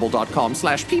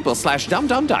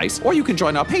redbubble.com/people/dumdumdice, or you can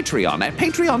join our Patreon at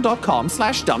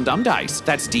patreon.com/dumdumdice.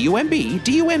 That's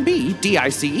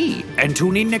DUMBDUMBDICE. And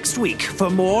tune in next week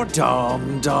for more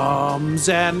Dum-Dums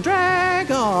and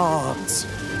Dragons.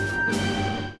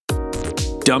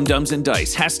 Dum-Dums and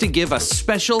Dice has to give a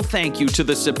special thank you to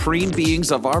the supreme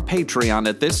beings of our Patreon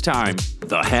at this time.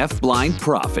 The Half-Blind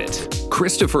Prophet,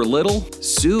 Christopher Little,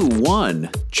 Sue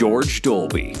One, George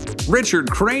Dolby,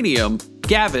 Richard Cranium,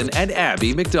 Gavin and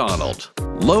Abby McDonald,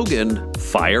 Logan,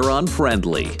 Fire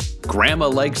Unfriendly, Grandma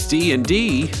Likes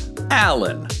D&D,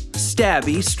 Alan,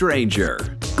 Stabby Stranger,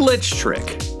 Glitch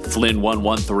Trick,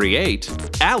 Flynn1138,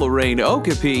 Alarain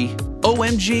Okapi,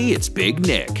 OMG It's Big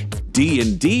Nick,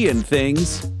 D&D and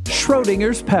Things,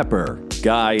 Schrodinger's Pepper,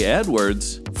 Guy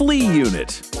Edwards, Flea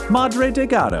Unit, Madre de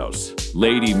Gatos,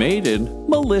 Lady Maiden,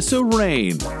 Melissa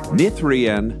Rain,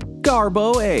 Nithrian,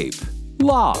 Garbo Ape,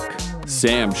 Locke,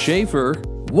 Sam Schaefer,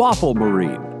 Waffle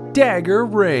Marine, Dagger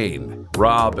Rain,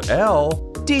 Rob L.,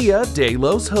 Dia De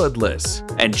Los Hoodless,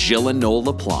 and Jill and Noel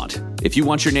LaPlante. If you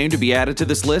want your name to be added to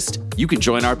this list, you can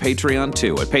join our Patreon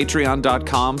too at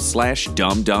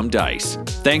patreon.com/dumdumdice.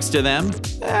 Thanks to them,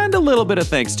 and a little bit of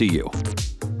thanks to you.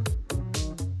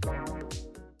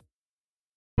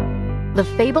 The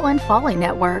Fable and Folly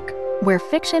Network, where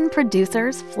fiction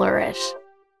producers flourish.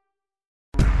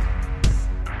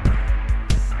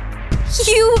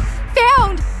 You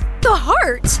found the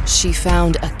heart! She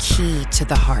found a key to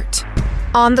the heart.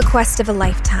 On the quest of a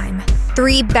lifetime,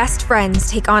 3 best friends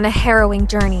take on a harrowing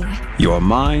journey. Your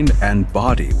mind and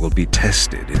body will be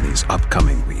tested in these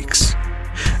upcoming weeks,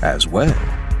 as well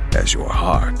as your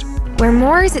heart. Where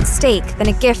more is at stake than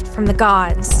a gift from the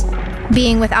gods.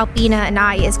 Being with Albina and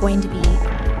I is going to be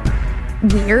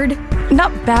weird?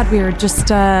 Not bad weird, just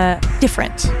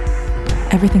different.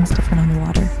 Everything's different on the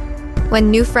water. When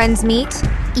new friends meet,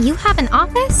 you have an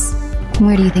office?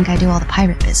 Where do you think I do all the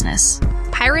pirate business?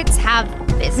 Pirates have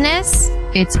business?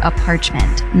 It's a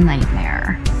parchment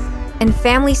nightmare. And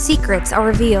family secrets are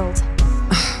revealed.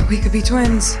 We could be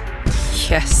twins.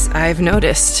 Yes, I've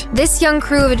noticed. This young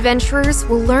crew of adventurers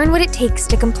will learn what it takes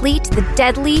to complete the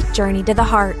deadly journey to the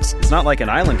heart. It's not like an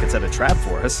island could set a trap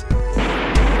for us.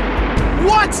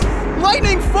 What?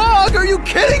 Lightning fog? Are you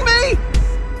kidding me?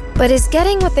 But is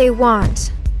getting what they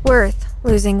want worth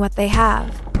losing what they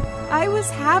have? I was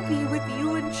happy with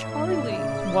you and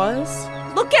Charlie. Was?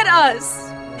 Look at us!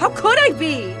 How could I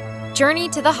be? Journey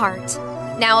to the Heart.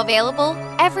 Now available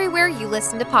everywhere you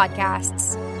listen to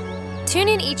podcasts. Tune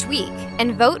in each week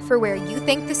and vote for where you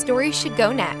think the story should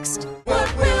go next.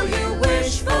 What will